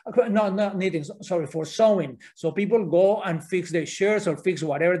knitting. No, not knitting, sorry, for sewing. So people go and fix their shirts or fix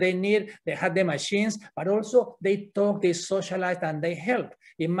whatever they need. They had the machines, but also they talk, they socialize, and they help.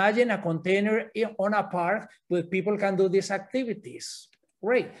 Imagine a container on a park where people can do these activities.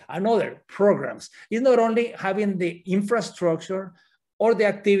 Great. Another, programs. It's not only having the infrastructure or the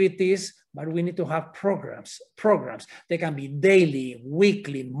activities, but we need to have programs. They can be daily,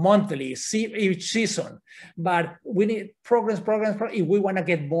 weekly, monthly, each season. But we need programs if we want to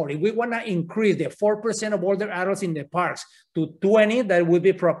get more. If we want to increase the 4% of older adults in the parks to 20, that would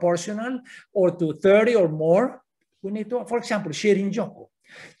be proportional, or to 30 or more, we need to, for example, Shirin-yoku.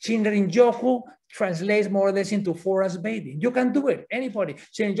 Shirin-yoku translates more or less into forest bathing. You can do it, anybody.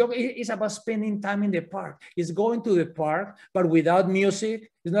 Shirin-yoku is about spending time in the park. It's going to the park, but without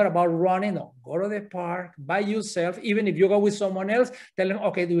music. It's not about running. No, go to the park by yourself. Even if you go with someone else, tell them,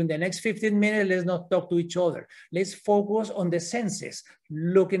 okay, during the next 15 minutes, let's not talk to each other. Let's focus on the senses,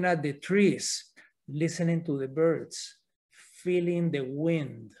 looking at the trees, listening to the birds, feeling the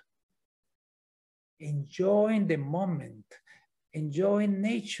wind, enjoying the moment, enjoying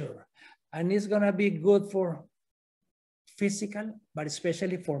nature. And it's gonna be good for physical, but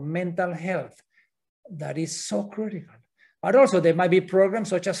especially for mental health. That is so critical. But also there might be programs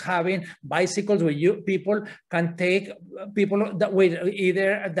such as having bicycles where people can take people that with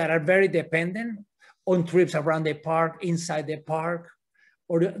either that are very dependent on trips around the park, inside the park,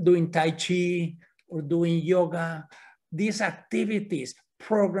 or doing Tai Chi, or doing yoga. These activities,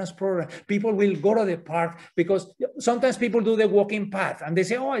 programs. People will go to the park because sometimes people do the walking path and they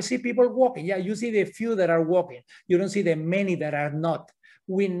say, oh, I see people walking. Yeah, you see the few that are walking. You don't see the many that are not.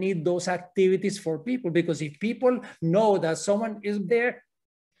 We need those activities for people, because if people know that someone is there,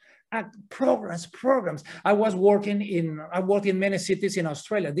 programs. I worked in many cities in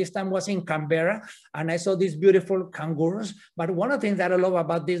Australia. This time was in Canberra, and I saw these beautiful kangaroos. But one of the things that I love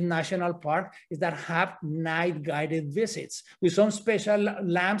about this national park is that have night guided visits with some special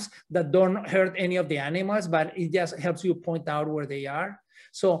lamps that don't hurt any of the animals, but it just helps you point out where they are.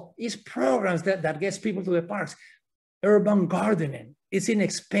 So it's programs that gets people to the parks. Urban gardening. It's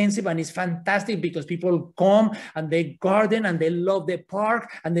inexpensive and it's fantastic because people come and they garden and they love the park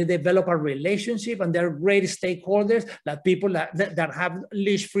and they develop a relationship, and they're great stakeholders, like people that have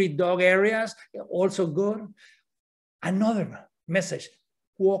leash-free dog areas, also good. Another message,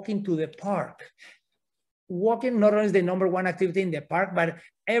 walking to the park. Walking not only is the #1 activity in the park, but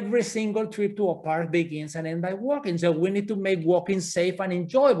every single trip to a park begins and ends by walking. So we need to make walking safe and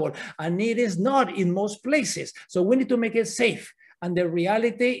enjoyable. And it is not in most places. So we need to make it safe. And the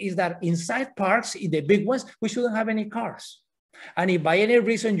reality is that inside parks, in the big ones, we shouldn't have any cars. And if by any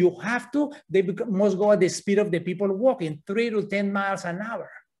reason you have to, they must go at the speed of the people walking, 3 to 10 miles an hour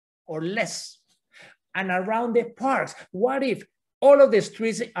or less. And around the parks, what if all of the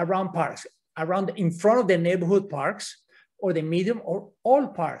streets around parks, in front of the neighborhood parks, or the medium, or all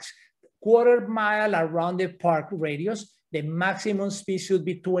parks, 1/4 mile around the park radius, the maximum speed should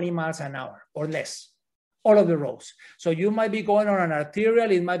be 20 miles an hour or less, all of the roads. So you might be going on an arterial,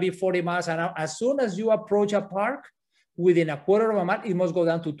 it might be 40 miles an hour. As soon as you approach a park, within 1/4 mile, it must go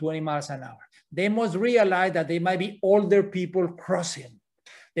down to 20 miles an hour. They must realize that there might be older people crossing.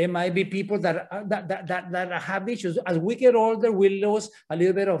 There might be people that have issues. As we get older, we lose a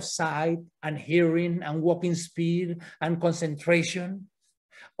little bit of sight and hearing and walking speed and concentration.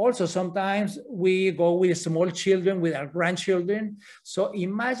 Also, sometimes we go with small children, with our grandchildren. So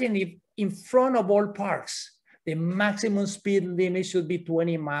imagine if in front of all parks, the maximum speed limit should be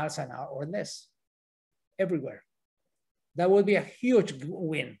 20 miles an hour or less, everywhere. That would be a huge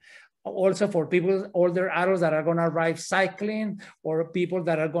win. Also for people, older adults that are gonna ride cycling, or people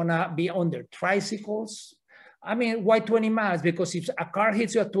that are gonna be on their tricycles. I mean, why 20 miles? Because if a car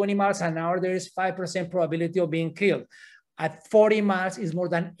hits you at 20 miles an hour, there is 5% probability of being killed. At 40 miles is more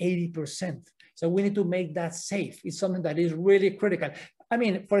than 80%. So we need to make that safe. It's something that is really critical. I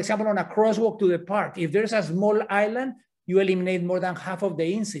mean, for example, on a crosswalk to the park, if there's a small island, you eliminate more than half of the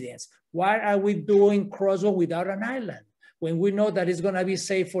incidents. Why are we doing crosswalk without an island? When we know that it's going to be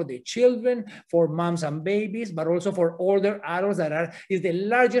safe for the children, for moms and babies, but also for older adults that is the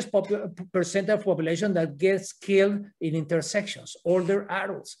largest percentage of population that gets killed in intersections, older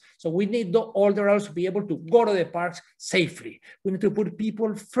adults. So we need the older adults to be able to go to the parks safely. We need to put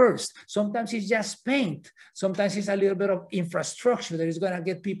people first. Sometimes it's just paint. Sometimes it's a little bit of infrastructure that is going to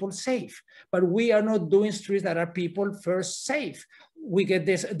get people safe. But we are not doing streets that are people first safe. We get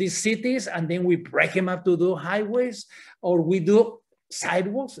these cities and then we break them up to do highways, or we do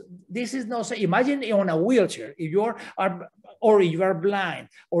sidewalks. This is not, imagine on a wheelchair, if you or if you are blind,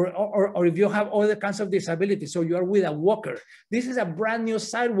 or if you have other kinds of disabilities, so you are with a walker. This is a brand new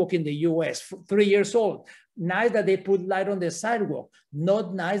sidewalk in the US, 3 years old. Nice that they put light on the sidewalk,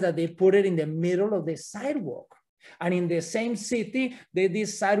 not nice that they put it in the middle of the sidewalk. And in the same city, they did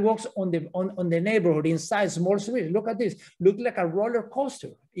sidewalks on the neighborhood inside small streets. Look at this, look like a roller coaster.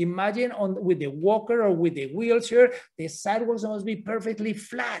 Imagine with the walker or with the wheelchair, the sidewalks must be perfectly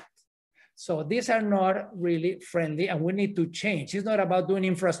flat. So these are not really friendly and we need to change. It's not about doing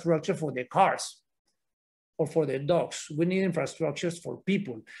infrastructure for the cars or for the dogs. We need infrastructures for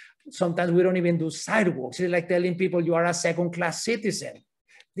people. Sometimes we don't even do sidewalks. It's like telling people you are a second-class citizen.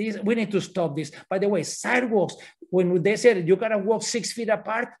 We need to stop this. By the way, sidewalks, when they said you gotta walk 6 feet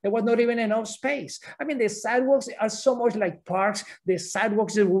apart, there was not even enough space. I mean, the sidewalks are so much like parks. The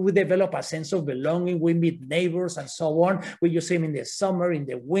sidewalks, we develop a sense of belonging. We meet neighbors and so on. We use them in the summer, in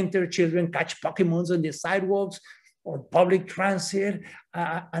the winter, children catch Pokemons on the sidewalks, or public transit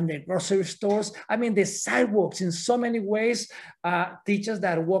and the grocery stores. I mean, the sidewalks in so many ways teach us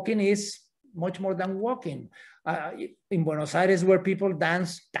that walking is much more than walking. In Buenos Aires, where people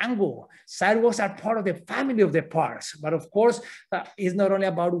dance tango, sidewalks are part of the family of the parks. But of course, it's not only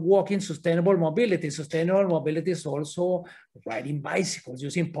about walking, sustainable mobility. Sustainable mobility is also riding bicycles,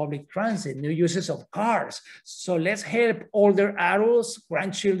 using public transit, new uses of cars. So let's help older adults,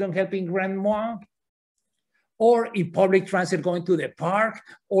 grandchildren helping grandma, or in public transit going to the park,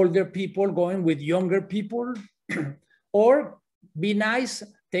 older people going with younger people, or be nice,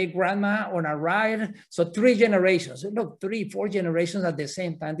 take grandma on a ride. So 3 generations, look, 3, 4 generations at the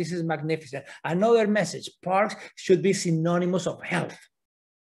same time. This is magnificent. Another message, parks should be synonymous of health.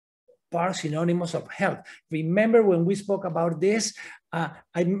 Parks synonymous of health. Remember when we spoke about this,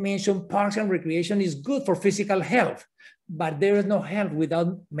 I mentioned parks and recreation is good for physical health, but there is no health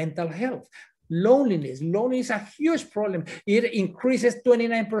without mental health. Loneliness is a huge problem. It increases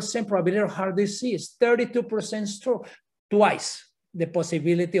 29% probability of heart disease, 32% stroke, twice the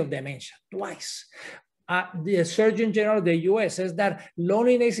possibility of dementia, twice. The Surgeon General of the US says that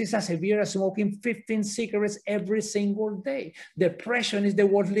loneliness is as severe as smoking 15 cigarettes every single day. Depression is the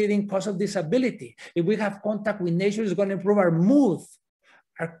world's leading cause of disability. If we have contact with nature, it's going to improve our mood,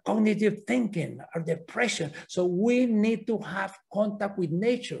 our cognitive thinking, our depression. So we need to have contact with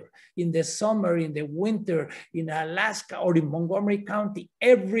nature in the summer, in the winter, in Alaska or in Montgomery County,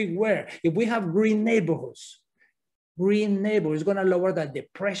 everywhere. If we have green neighborhoods, is going to lower that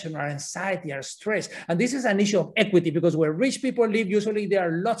depression, our anxiety, our stress. And this is an issue of equity because where rich people live, usually there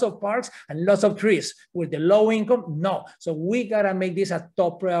are lots of parks and lots of trees. With the low income, no. So we got to make this a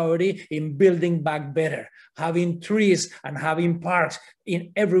top priority in building back better, having trees and having parks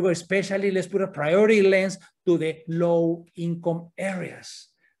in everywhere, especially let's put a priority lens to the low income areas.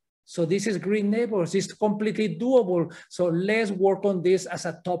 So this is green neighborhoods. It's completely doable. So let's work on this as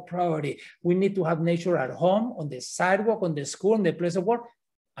a top priority. We need to have nature at home, on the sidewalk, on the school, on the place of work,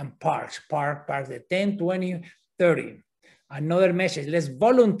 and parks, the 10, 20, 30. Another message, let's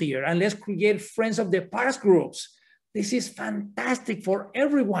volunteer and let's create friends of the parks groups. This is fantastic for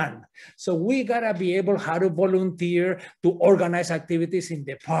everyone. So we gotta be able how to volunteer, to organize activities in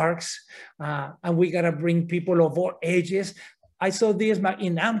the parks, and we gotta bring people of all ages. I saw this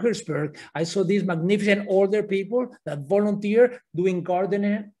in Amherstburg. I saw these magnificent older people that volunteer doing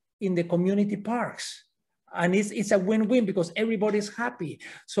gardening in the community parks. And it's a win-win because everybody's happy.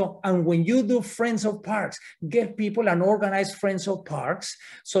 So, and when you do Friends of Parks, get people and organize Friends of Parks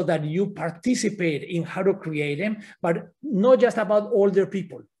so that you participate in how to create them, but not just about older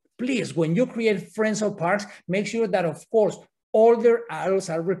people. Please, when you create Friends of Parks, make sure that, of course, older adults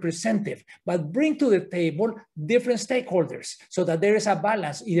are represented, but bring to the table different stakeholders so that there is a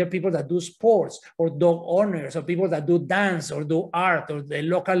balance, either people that do sports or dog owners or people that do dance or do art or the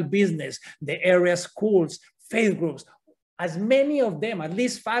local business, the area schools, faith groups, as many of them, at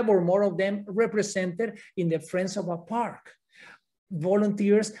least 5 or more of them, represented in the Friends of a Park.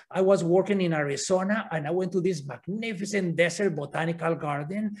 Volunteers. I was working in Arizona and I went to this magnificent desert botanical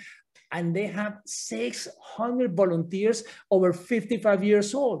garden, and they have 600 volunteers over 55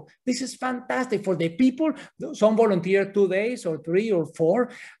 years old. This is fantastic for the people. Some volunteer 2 days or 3 or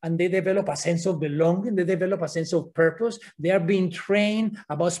 4, and they develop a sense of belonging. They develop a sense of purpose. They are being trained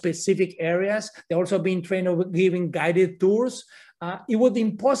about specific areas. They're also being trained of giving guided tours. It would be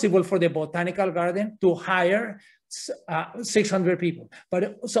impossible for the botanical garden to hire 600 people.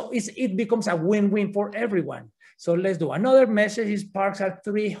 But so it becomes a win-win for everyone. So let's do another message is parks are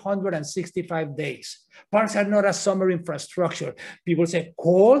 365 days. Parks are not a summer infrastructure. People say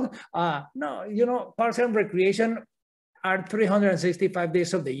cold. No, you know, parks and recreation are 365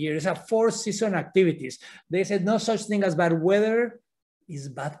 days of the year. It's a 4-season activities. They said no such thing as bad weather, is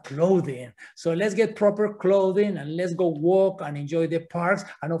bad clothing. So let's get proper clothing and let's go walk and enjoy the parks.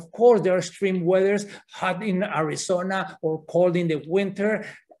 And of course, there are extreme weathers, hot in Arizona or cold in the winter.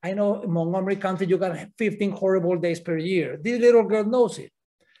 I know in Montgomery County, you got 15 horrible days per year. This little girl knows it.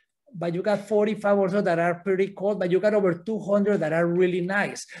 But you got 45 or so that are pretty cold, but you got over 200 that are really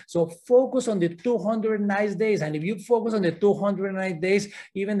nice. So focus on the 200 nice days. And if you focus on the 200 nice days,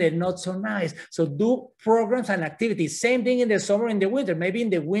 even they're not so nice. So do programs and activities. Same thing in the summer, in the winter. Maybe in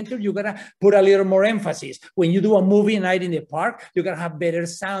the winter, you gotta put a little more emphasis. When you do a movie night in the park, you gotta have better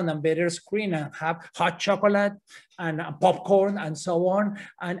sound and better screen and have hot chocolate and popcorn and so on.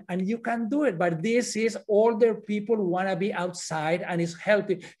 And you can do it, but this is older people who wanna be outside and it's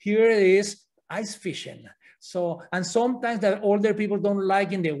healthy. Here is ice fishing. So, and sometimes that older people don't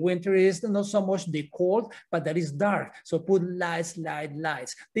like in the winter is not so much the cold, but that is dark. So put lights.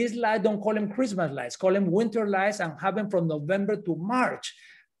 These lights, don't call them Christmas lights, call them winter lights and have them from November to March.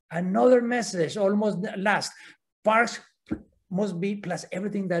 Another message, almost last, parks must be plus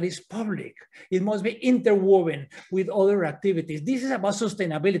everything that is public. It must be interwoven with other activities. This is about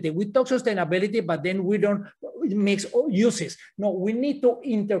sustainability. We talk sustainability, but then we don't mix uses. No, we need to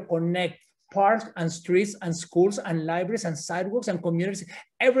interconnect parks and streets and schools and libraries and sidewalks and communities.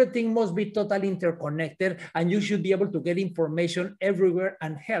 Everything must be totally interconnected and you should be able to get information everywhere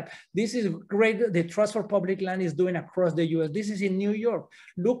and help. This is great. The Trust for Public Land is doing across the US. This is in New York.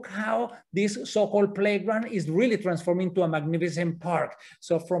 Look how this so-called playground is really transforming into a magnificent park.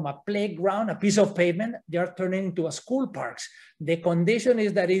 So from a playground, a piece of pavement, they are turning into a school parks. The condition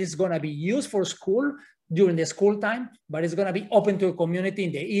is that it is gonna be used for school during the school time, but it's gonna be open to the community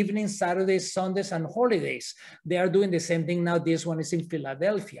in the evening, Saturdays, Sundays, and holidays. They are doing the same thing now. This one is in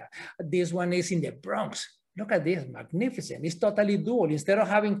Philadelphia. This one is in the Bronx. Look at this, magnificent. It's totally dual. Instead of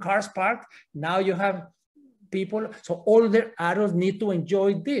having cars parked, now you have people, so older adults need to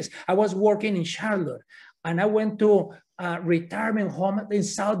enjoy this. I was working in Charlotte, and I went to a retirement home in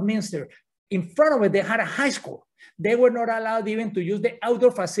Southminster. In front of it, they had a high school. They were not allowed even to use the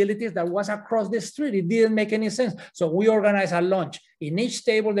outdoor facilities that was across the street. It didn't make any sense. So we organized a lunch. In each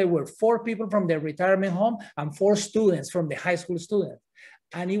table, there were 4 people from the retirement home and 4 students from the high school student.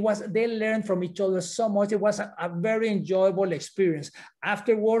 And they learned from each other so much. It was a very enjoyable experience.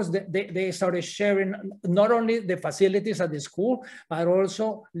 Afterwards, they started sharing not only the facilities at the school, but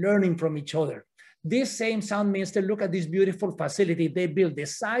also learning from each other. This same Southminster, look at this beautiful facility. They built the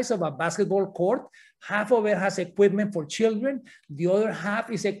size of a basketball court. Half of it has equipment for children. The other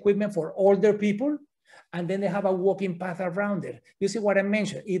half is equipment for older people. And then they have a walking path around it. You see what I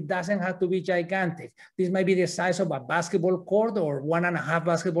mentioned? It doesn't have to be gigantic. This might be the size of a basketball court or 1.5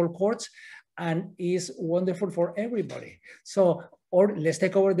 basketball courts, and is wonderful for everybody. So, or let's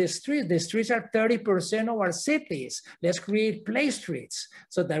take over the streets. The streets are 30% of our cities. Let's create play streets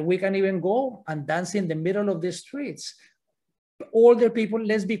so that we can even go and dance in the middle of the streets. Older people,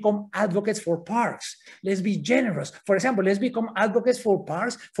 let's become advocates for parks. Let's be generous. For example, let's become advocates for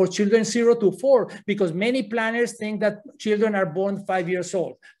parks for children 0 to 4, because many planners think that children are born 5 years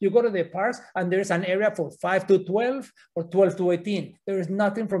old. You go to the parks and there's an area for 5 to 12 or 12 to 18. There is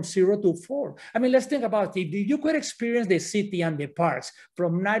nothing from 0 to 4. I mean, let's think about it. If you could experience the city and the parks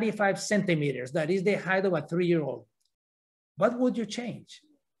from 95 centimeters, that is the height of a 3-year-old, what would you change?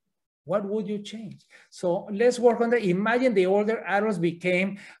 What would you change? So let's work on that. Imagine the older adults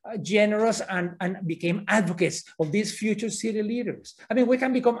became generous and became advocates of these future city leaders. I mean, we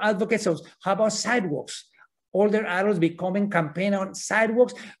can become advocates of, how about sidewalks? Older adults becoming campaign on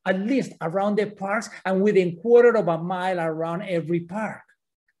sidewalks, at least around the parks and within 1/4 of a mile around every park.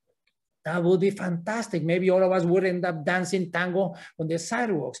 That would be fantastic. Maybe all of us would end up dancing tango on the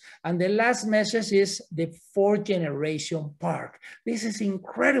sidewalks. And the last message is the 4th generation park. This is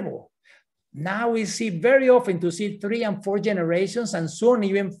incredible. Now we see very often to see 3 and 4 generations and soon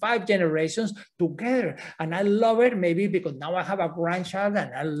even 5 generations together. And I love it, maybe because now I have a grandchild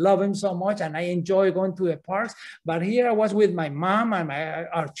and I love him so much and I enjoy going to the parks. But here I was with my mom and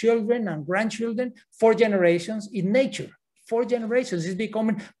our children and grandchildren, 4 generations in nature. 4 generations is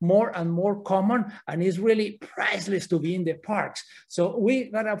becoming more and more common, and it's really priceless to be in the parks. So we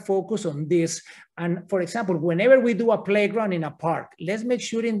gotta focus on this. And for example, whenever we do a playground in a park, let's make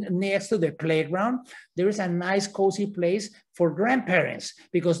sure next to the playground, there is a nice cozy place for grandparents,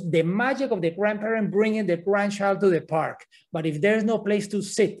 because the magic of the grandparent bringing the grandchild to the park. But if there's no place to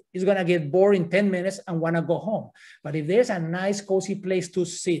sit, it's gonna get bored in 10 minutes and wanna go home. But if there's a nice cozy place to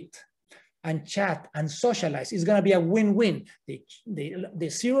sit and chat and socialize, it's gonna be a win-win. The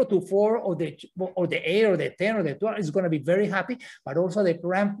 0 to 4 or the 8 or the 10 or the 12 is gonna be very happy, but also the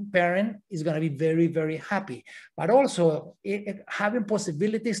grandparent is gonna be very, very happy. But also having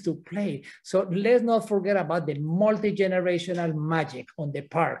possibilities to play. So let's not forget about the multi-generational magic on the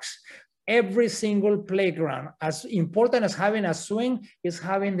parks. Every single playground, as important as having a swing, is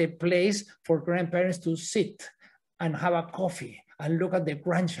having the place for grandparents to sit and have a coffee and look at the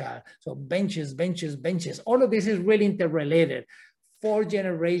grandchild. So benches, benches, benches. All of this is really interrelated. 4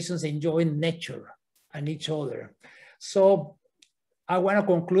 generations enjoying nature and each other. So I want to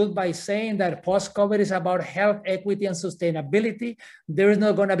conclude by saying that post-COVID is about health, equity, and sustainability. There is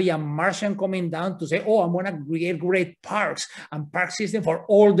not going to be a Martian coming down to say, oh, I'm going to create great parks and park system for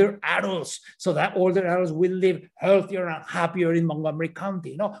older adults so that older adults will live healthier and happier in Montgomery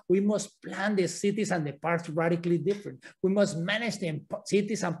County. No, we must plan the cities and the parks radically different. We must manage the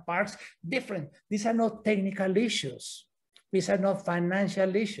cities and parks different. These are not technical issues. These are not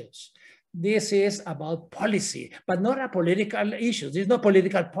financial issues. This is about policy, but not a political issue. This is not a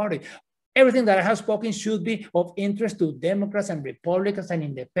political party. Everything that I have spoken should be of interest to Democrats and Republicans and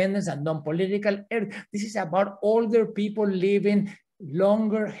independents and non-political. This is about older people living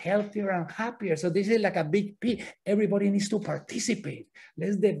longer, healthier, and happier. So this is like a big P. Everybody needs to participate.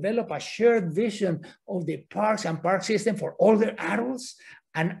 Let's develop a shared vision of the parks and park system for older adults.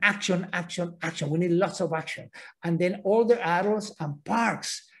 And action, action, action. We need lots of action. And then older adults and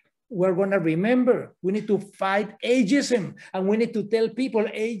parks. We're going to remember, we need to fight ageism, and we need to tell people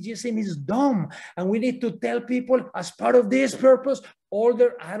ageism is dumb. And we need to tell people, as part of this purpose,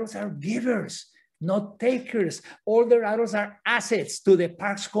 older adults are givers, not takers. Older adults are assets to the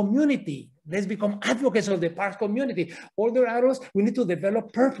parks community. Let's become advocates of the parks community. Older adults, we need to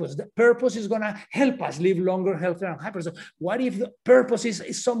develop purpose. The purpose is going to help us live longer, healthier, and happier. So what if the purpose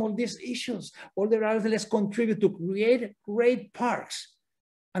is some of these issues? Older adults, let's contribute to create great parks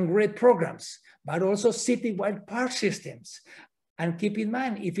and great programs, but also citywide park systems. And keep in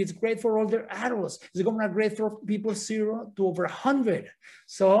mind, if it's great for older adults, it's going to be great for people 0 to over 100.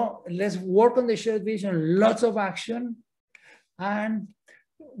 So let's work on the shared vision, lots of action, and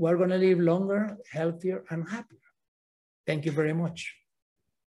we're going to live longer, healthier, and happier. Thank you very much.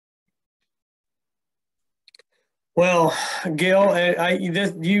 Well, Gil,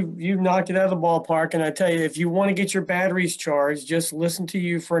 you knocked it out of the ballpark, and I tell you, if you want to get your batteries charged, just listen to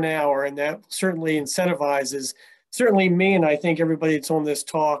you for an hour, and that certainly incentivizes certainly me, and I think everybody that's on this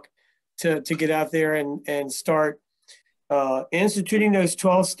talk to get out there and start instituting those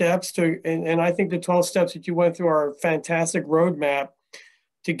 12 steps and I think the 12 steps that you went through are a fantastic roadmap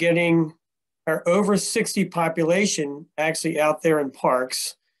to getting our over 60 population actually out there in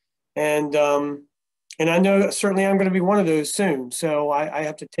parks. And I know certainly I'm going to be one of those soon. So I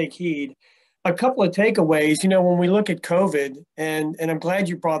have to take heed. A couple of takeaways, when we look at COVID, and I'm glad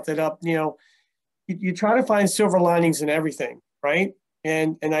you brought that up, you try to find silver linings in everything, right?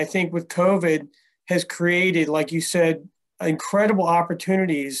 And I think with COVID has created, like you said, incredible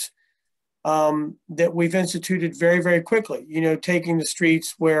opportunities that we've instituted very, very quickly, taking the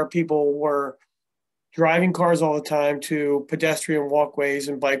streets where people were driving cars all the time to pedestrian walkways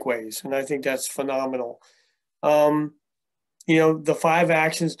and bikeways. And I think that's phenomenal. The 5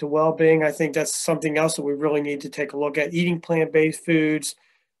 actions to well-being, I think that's something else that we really need to take a look at. Eating plant-based foods,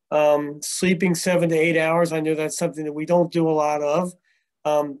 sleeping 7 to 8 hours. I know that's something that we don't do a lot of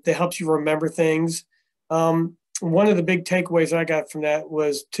that helps you remember things. One of the big takeaways I got from that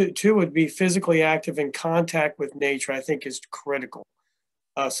was two would be physically active and contact with nature, I think is critical.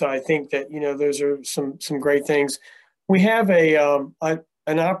 So I think that, those are some great things. We have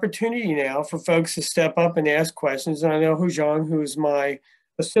an opportunity now for folks to step up and ask questions. And I know Hujan, who's my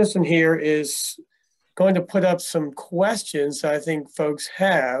assistant here, is going to put up some questions that I think folks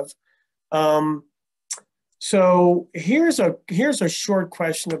have. So here's a short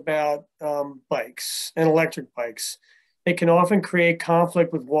question about bikes and electric bikes. They can often create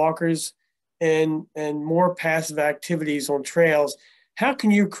conflict with walkers and more passive activities on trails, how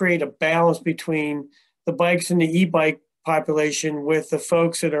can you create a balance between the bikes and the e-bike population with the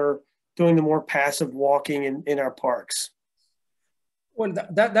folks that are doing the more passive walking in our parks? Well,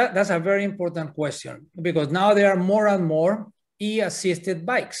 that's a very important question, because now there are more and more e-assisted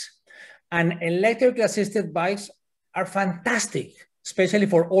bikes, and electric assisted bikes are fantastic, especially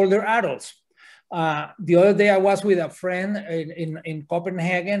for older adults. The other day I was with a friend in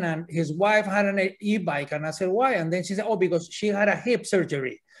Copenhagen, and his wife had an e-bike, and I said, why? And then she said, oh, because she had a hip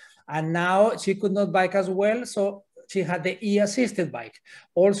surgery and now she could not bike as well. So she had the e-assisted bike.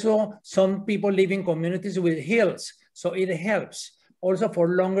 Also, some people live in communities with hills, so it helps also for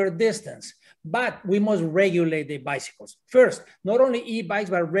longer distance. But we must regulate the bicycles. First, not only e-bikes,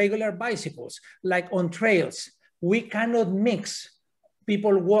 but regular bicycles, like on trails. We cannot mix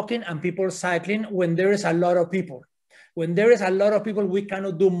people walking and people cycling when there is a lot of people. When there is a lot of people, we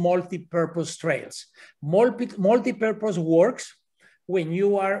cannot do multi-purpose trails. Multi-purpose works when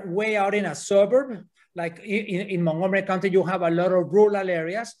you are way out in a suburb, like in Montgomery County, you have a lot of rural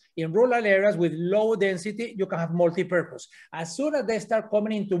areas. In rural areas with low density, you can have multi-purpose. As soon as they start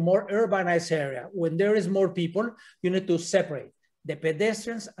coming into more urbanized area, when there is more people, you need to separate the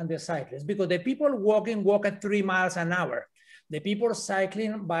pedestrians and the cyclists, because the people walking walk at 3 miles an hour. The people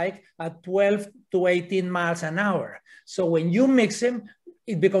cycling bike at 12 to 18 miles an hour. So when you mix them,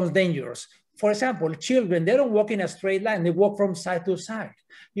 it becomes dangerous. For example, children, they don't walk in a straight line, they walk from side to side.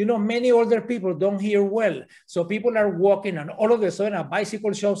 You know, many older people don't hear well. So people are walking and all of a sudden a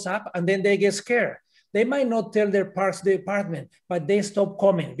bicycle shows up and then they get scared. They might not tell their parks department, but they stop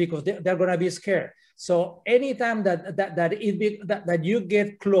coming because they're gonna be scared. So anytime that you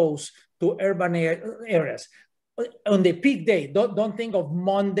get close to urban areas, on the peak day, don't think of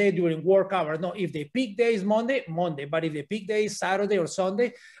Monday during work hours. No, if the peak day is Monday, Monday. But if the peak day is Saturday or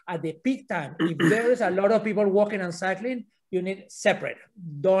Sunday, at the peak time, if there is a lot of people walking and cycling, you need separate.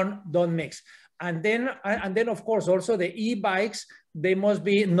 Don't mix. And then of course also the e-bikes, they must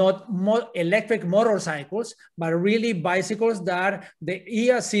be not electric motorcycles, but really bicycles that the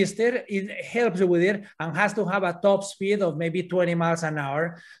e-assisted, it helps with it and has to have a top speed of maybe 20 miles an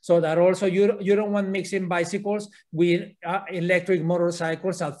hour. So that also you don't want mixing bicycles with electric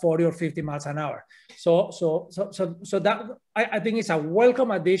motorcycles at 40 or 50 miles an hour. So that I think it's a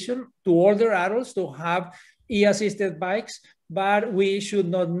welcome addition to older adults to have e-assisted bikes, but we should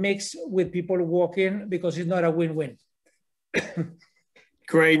not mix with people walking because it's not a win-win.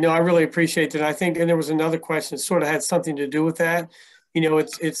 Great. No, I really appreciate that. I think, and there was another question that sort of had something to do with that. You know,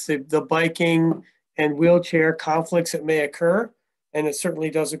 it's the biking and wheelchair conflicts that may occur, and it certainly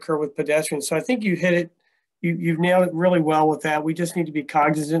does occur with pedestrians. So I think you hit it, you've nailed it really well with that. We just need to be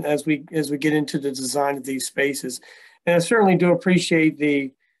cognizant as we get into the design of these spaces. And I certainly do appreciate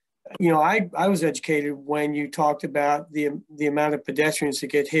the, you know, I was educated when you talked about the amount of pedestrians that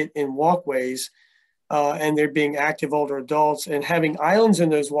get hit in walkways, and they're being active older adults, and having islands in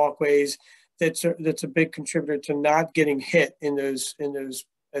those walkways. That's a big contributor to not getting hit in those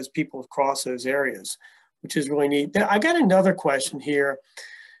as people cross those areas, which is really neat. I got another question here.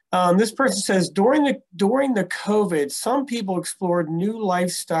 This person says, during the COVID, some people explored new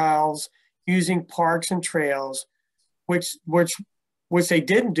lifestyles using parks and trails, which they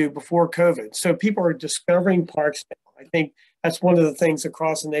didn't do before COVID. So people are discovering parks now. I think that's one of the things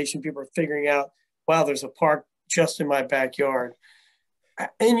across the nation. People are figuring out, wow, there's a park just in my backyard.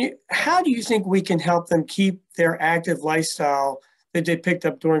 And how do you think we can help them keep their active lifestyle that they picked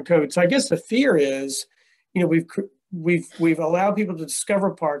up during COVID? So I guess the fear is, you know, we've allowed people to discover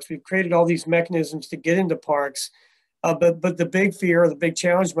parks. We've created all these mechanisms to get into parks. But the big fear or the big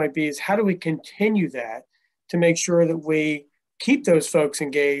challenge might be is how do we continue that to make sure that we keep those folks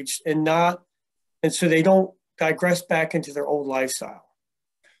engaged and so they don't digress back into their old lifestyle?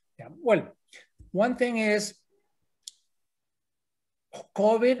 Yeah, well, one thing is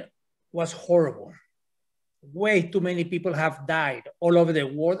COVID was horrible. Way too many people have died all over the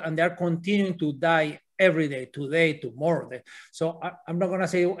world, and they're continuing to die every day, today, tomorrow. So I'm not gonna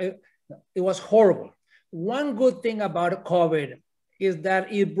say it was horrible. One good thing about COVID is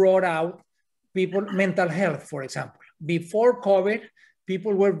that it brought out people mental health, for example. Before COVID,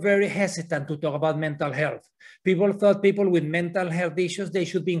 people were very hesitant to talk about mental health. People thought people with mental health issues, they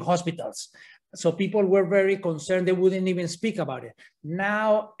should be in hospitals. So people were very concerned, they wouldn't even speak about it.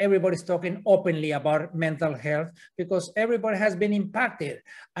 Now everybody's talking openly about mental health because everybody has been impacted.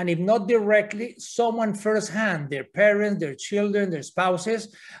 And if not directly, someone firsthand, their parents, their children, their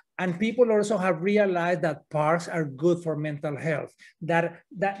spouses. And people also have realized that parks are good for mental health, that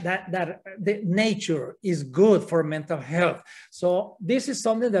the nature is good for mental health. So this is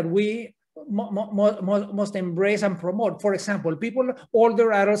something that we most embrace and promote. For example,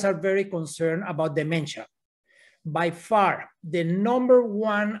 older adults are very concerned about dementia. By far, the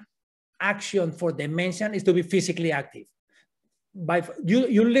 #1 action for dementia is to be physically active.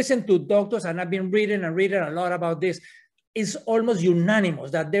 You listen to doctors, and I've been reading a lot about this. It's almost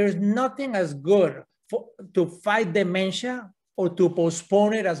unanimous that there is nothing as good to fight dementia or to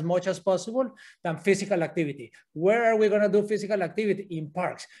postpone it as much as possible than physical activity. Where are we going to do physical activity? In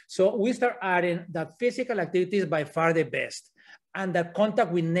parks. So we start adding that physical activity is by far the best, and that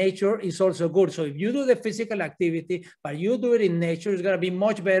contact with nature is also good. So if you do the physical activity, but you do it in nature, it's going to be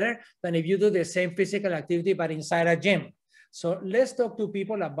much better than if you do the same physical activity, but inside a gym. So let's talk to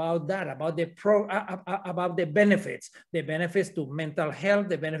people about that, about the benefits to mental health,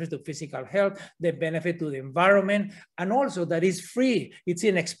 the benefits to physical health, the benefit to the environment, and also that it's free, it's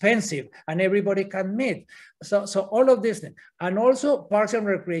inexpensive, and everybody can meet. So all of this thing. And also Parks and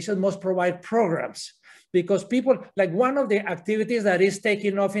Recreation must provide programs, because people, like one of the activities that is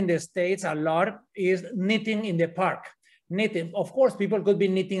taking off in the States a lot is knitting in the park. Knitting, of course, people could be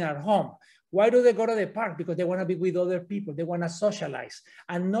knitting at home. Why do they go to the park? Because they want to be with other people. They want to socialize.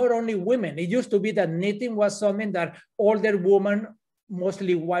 And not only women. It used to be that knitting was something that older women,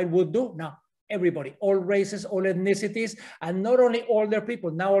 mostly white, would do. Now, everybody, all races, all ethnicities, and not only older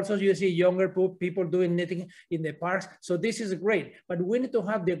people. Now also you see younger people doing knitting in the parks. So this is great. But we need to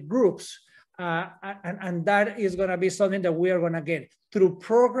have the groups. And that is going to be something that we are going to get. Through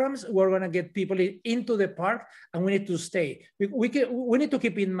programs, we're going to get people into the park, and we need to stay. We need to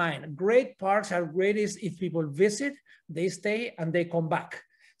keep in mind, great parks are greatest if people visit, they stay, and they come back.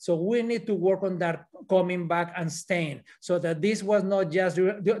 So we need to work on that, coming back and staying, so that this was not just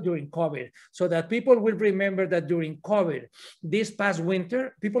during COVID, so that people will remember that during COVID, this past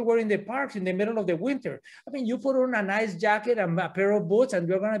winter, people were in the parks in the middle of the winter. I mean, you put on a nice jacket and a pair of boots, and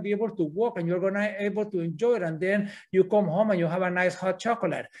you're going to be able to walk, and you're going to be able to enjoy it. And then you come home and you have a nice hot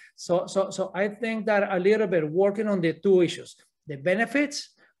chocolate. So I think that a little bit working on the two issues, the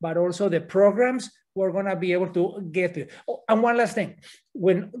benefits, but also the programs, we're going to be able to get to. Oh, and one last thing,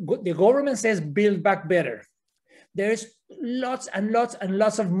 when the government says build back better, there's lots and lots and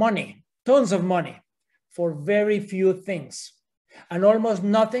lots of money, tons of money for very few things, and almost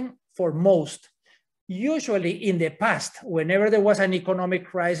nothing for most. Usually in the past, whenever there was an economic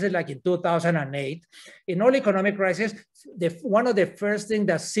crisis, like in 2008, in all economic crises, one of the first things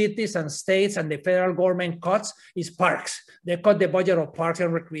that cities and states and the federal government cuts is parks. They cut the budget of parks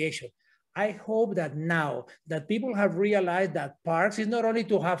and recreation. I hope that now that people have realized that parks is not only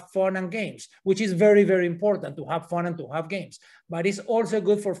to have fun and games, which is very, very important, to have fun and to have games, but it's also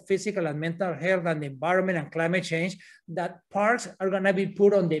good for physical and mental health and the environment and climate change, that parks are going to be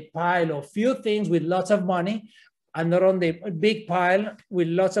put on the pile of few things with lots of money, and not on the big pile with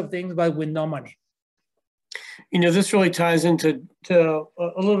lots of things, but with no money. You know, this really ties into a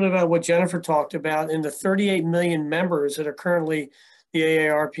little bit about what Jennifer talked about in the 38 million members that are currently the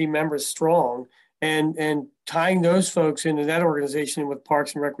AARP members strong, and tying those folks into that organization with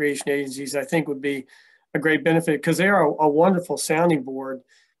parks and recreation agencies, I think would be a great benefit, because they are a wonderful sounding board.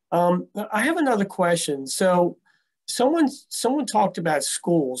 I have another question. So someone talked about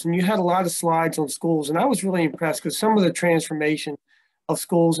schools, and you had a lot of slides on schools, and I was really impressed because some of the transformation of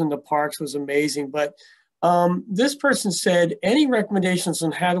schools in the parks was amazing. But this person said, any recommendations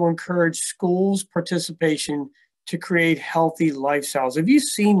on how to encourage schools' participation to create healthy lifestyles? Have you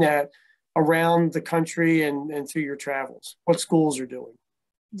seen that around the country and through your travels, what schools are doing?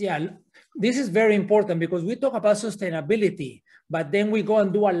 Yeah, this is very important, because we talk about sustainability, but then we go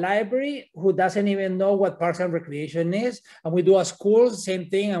and do a library who doesn't even know what parks and recreation is, and we do a school, same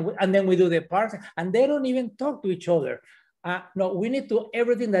thing, and then we do the parks, and they don't even talk to each other. No, we need to,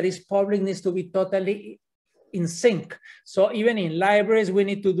 everything that is public needs to be totally in sync. So even in libraries, we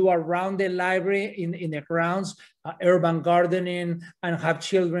need to do around the library in the grounds, urban gardening, and have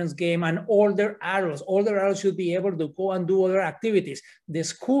children's game, and older adults should be able to go and do other activities. The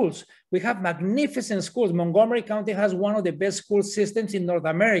schools, we have magnificent schools. Montgomery County has one of the best school systems in North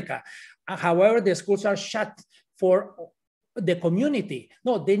America. However, the schools are shut for the community.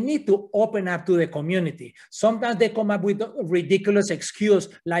 No, they need to open up to the community. Sometimes they come up with a ridiculous excuse,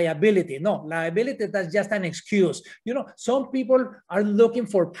 liability. No, liability, that's just an excuse. You know, some people are looking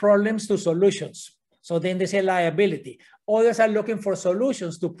for problems to solutions. So then they say liability. Others are looking for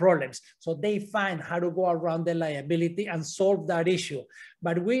solutions to problems. So they find how to go around the liability and solve that issue.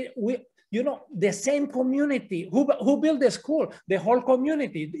 But You know, the same community. Who built the school? The whole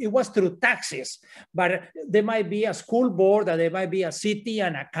community. It was through taxes. But there might be a school board, or there might be a city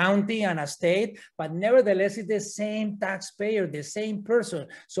and a county and a state, but nevertheless, it's the same taxpayer, the same person.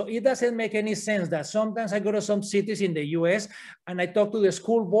 So it doesn't make any sense that sometimes I go to some cities in the US and I talk to the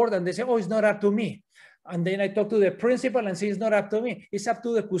school board and they say, oh, it's not up to me. And then I talk to the principal and say, it's not up to me. It's up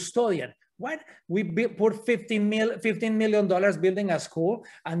to the custodian. What? We put $15 million building a school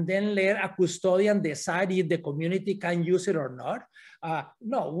and then let a custodian decide if the community can use it or not.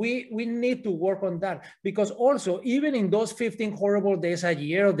 No, we need to work on that, because also even in those 15 horrible days a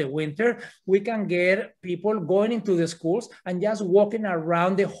year of the winter, we can get people going into the schools and just walking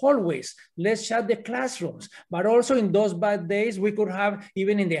around the hallways. Let's shut the classrooms. But also in those bad days, we could have,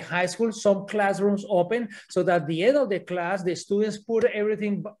 even in the high school, some classrooms open so that at the end of the class, the students put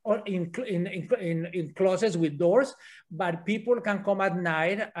everything in closets with doors, but people can come at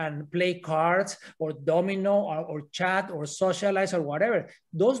night and play cards or domino or chat or socialize or whatever.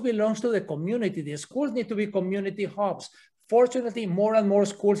 Those belongs to the community. The schools need to be community hubs. Fortunately, more and more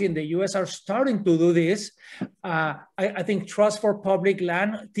schools in the US are starting to do this. I think Trust for Public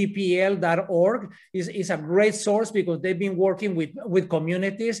Land, TPL.org, is a great source because they've been working with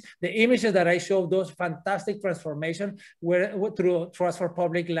communities. The images that I showed, those fantastic transformations were through Trust for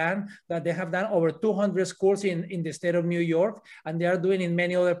Public Land, that they have done over 200 schools in the state of New York, and they are doing in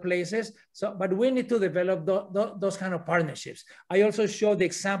many other places. So, but we need to develop those kind of partnerships. I also showed the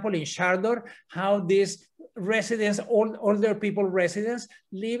example in Charlotte, how these residents, older people residents,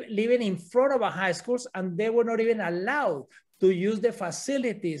 living in front of a high schools, and they were not even allowed to use the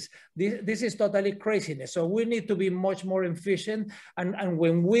facilities. This is totally craziness. So we need to be much more efficient. And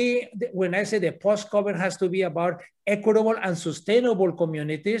when I say the post-COVID has to be about equitable and sustainable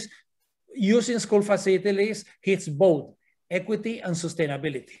communities, using school facilities hits both equity and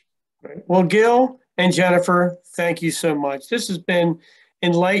sustainability. Right. Well, Gil and Jennifer, thank you so much. This has been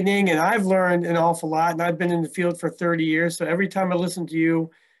enlightening, and I've learned an awful lot, and I've been in the field for 30 years. So every time I listen to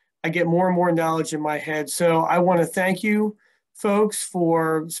you, I get more and more knowledge in my head. So I want to thank you folks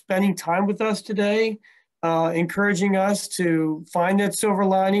for spending time with us today, encouraging us to find that silver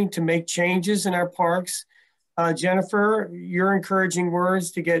lining, to make changes in our parks. Jennifer, your encouraging words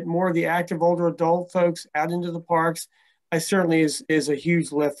to get more of the active older adult folks out into the parks, I certainly is a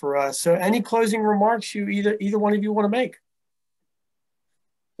huge lift for us. So any closing remarks either one of you want to make?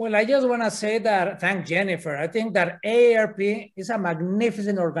 Well, I just want to say that, thank Jennifer. I think that AARP is a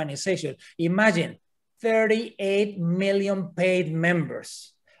magnificent organization. Imagine 38 million paid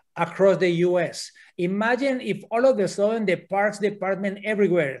members across the US. Imagine if all of a sudden the Parks Department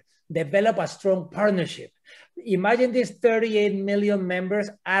everywhere develop a strong partnership. Imagine these 38 million members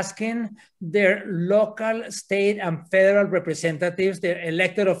asking their local, state, and federal representatives, their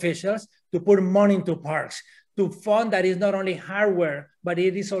elected officials, to put money into parks, to fund that is not only hardware, but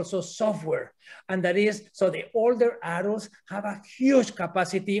it is also software. And that is, so the older adults have a huge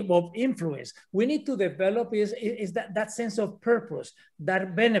capacity of influence. We need to develop is that sense of purpose,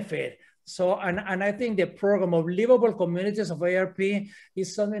 that benefit. So, and I think the program of livable communities of AARP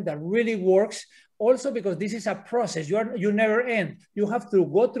is something that really works. Also because this is a process, you never end. You have to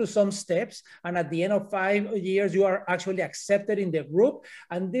go through some steps, and at the end of 5 years, you are actually accepted in the group.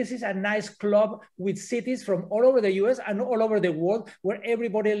 And this is a nice club with cities from all over the US and all over the world, where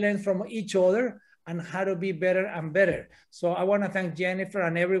everybody learns from each other and how to be better and better. So I want to thank Jennifer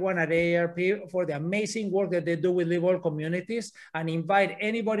and everyone at AARP for the amazing work that they do with livable communities, and invite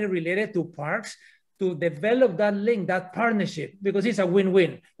anybody related to parks to develop that link, that partnership, because it's a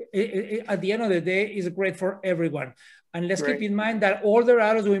win-win. At the end of the day, it's great for everyone. And let's keep in mind that older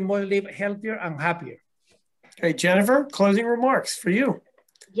adults will more live healthier and happier. Okay, Jennifer, closing remarks for you.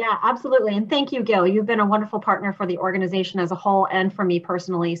 Yeah, absolutely. And thank you, Gil. You've been a wonderful partner for the organization as a whole and for me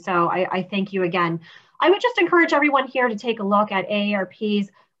personally. So I thank you again. I would just encourage everyone here to take a look at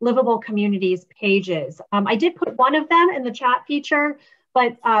AARP's Livable Communities pages. I did put one of them in the chat feature,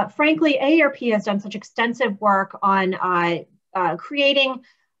 but frankly, AARP has done such extensive work on creating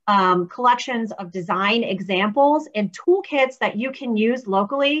collections of design examples and toolkits that you can use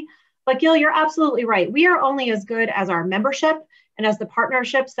locally. But Gil, you're absolutely right. We are only as good as our membership and as the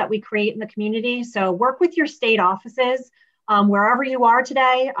partnerships that we create in the community. So work with your state offices, wherever you are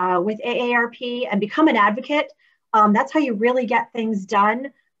today with AARP, and become an advocate. That's how you really get things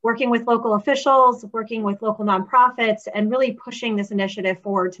done. Working with local officials, working with local nonprofits, and really pushing this initiative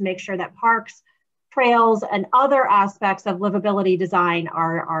forward to make sure that parks, trails, and other aspects of livability design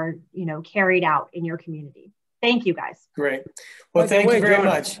are carried out in your community. Thank you, guys. Great. Well, thank you very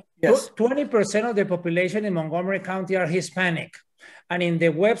much. Yes. 20% of the population in Montgomery County are Hispanic. And in the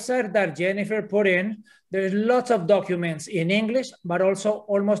website that Jennifer put in, there's lots of documents in English, but also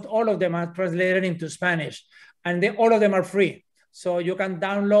almost all of them are translated into Spanish. And all of them are free. So you can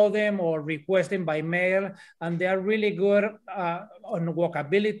download them or request them by mail. And they are really good on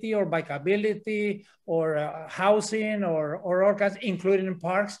walkability or bikeability or housing or all kinds, including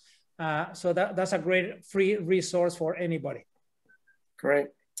parks. So that's a great free resource for anybody. Great.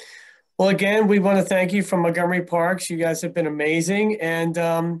 Well, again, we want to thank you from Montgomery Parks. You guys have been amazing.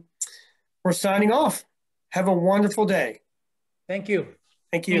 And we're signing off. Have a wonderful day. Thank you.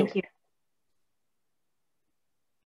 Thank you. Thank you.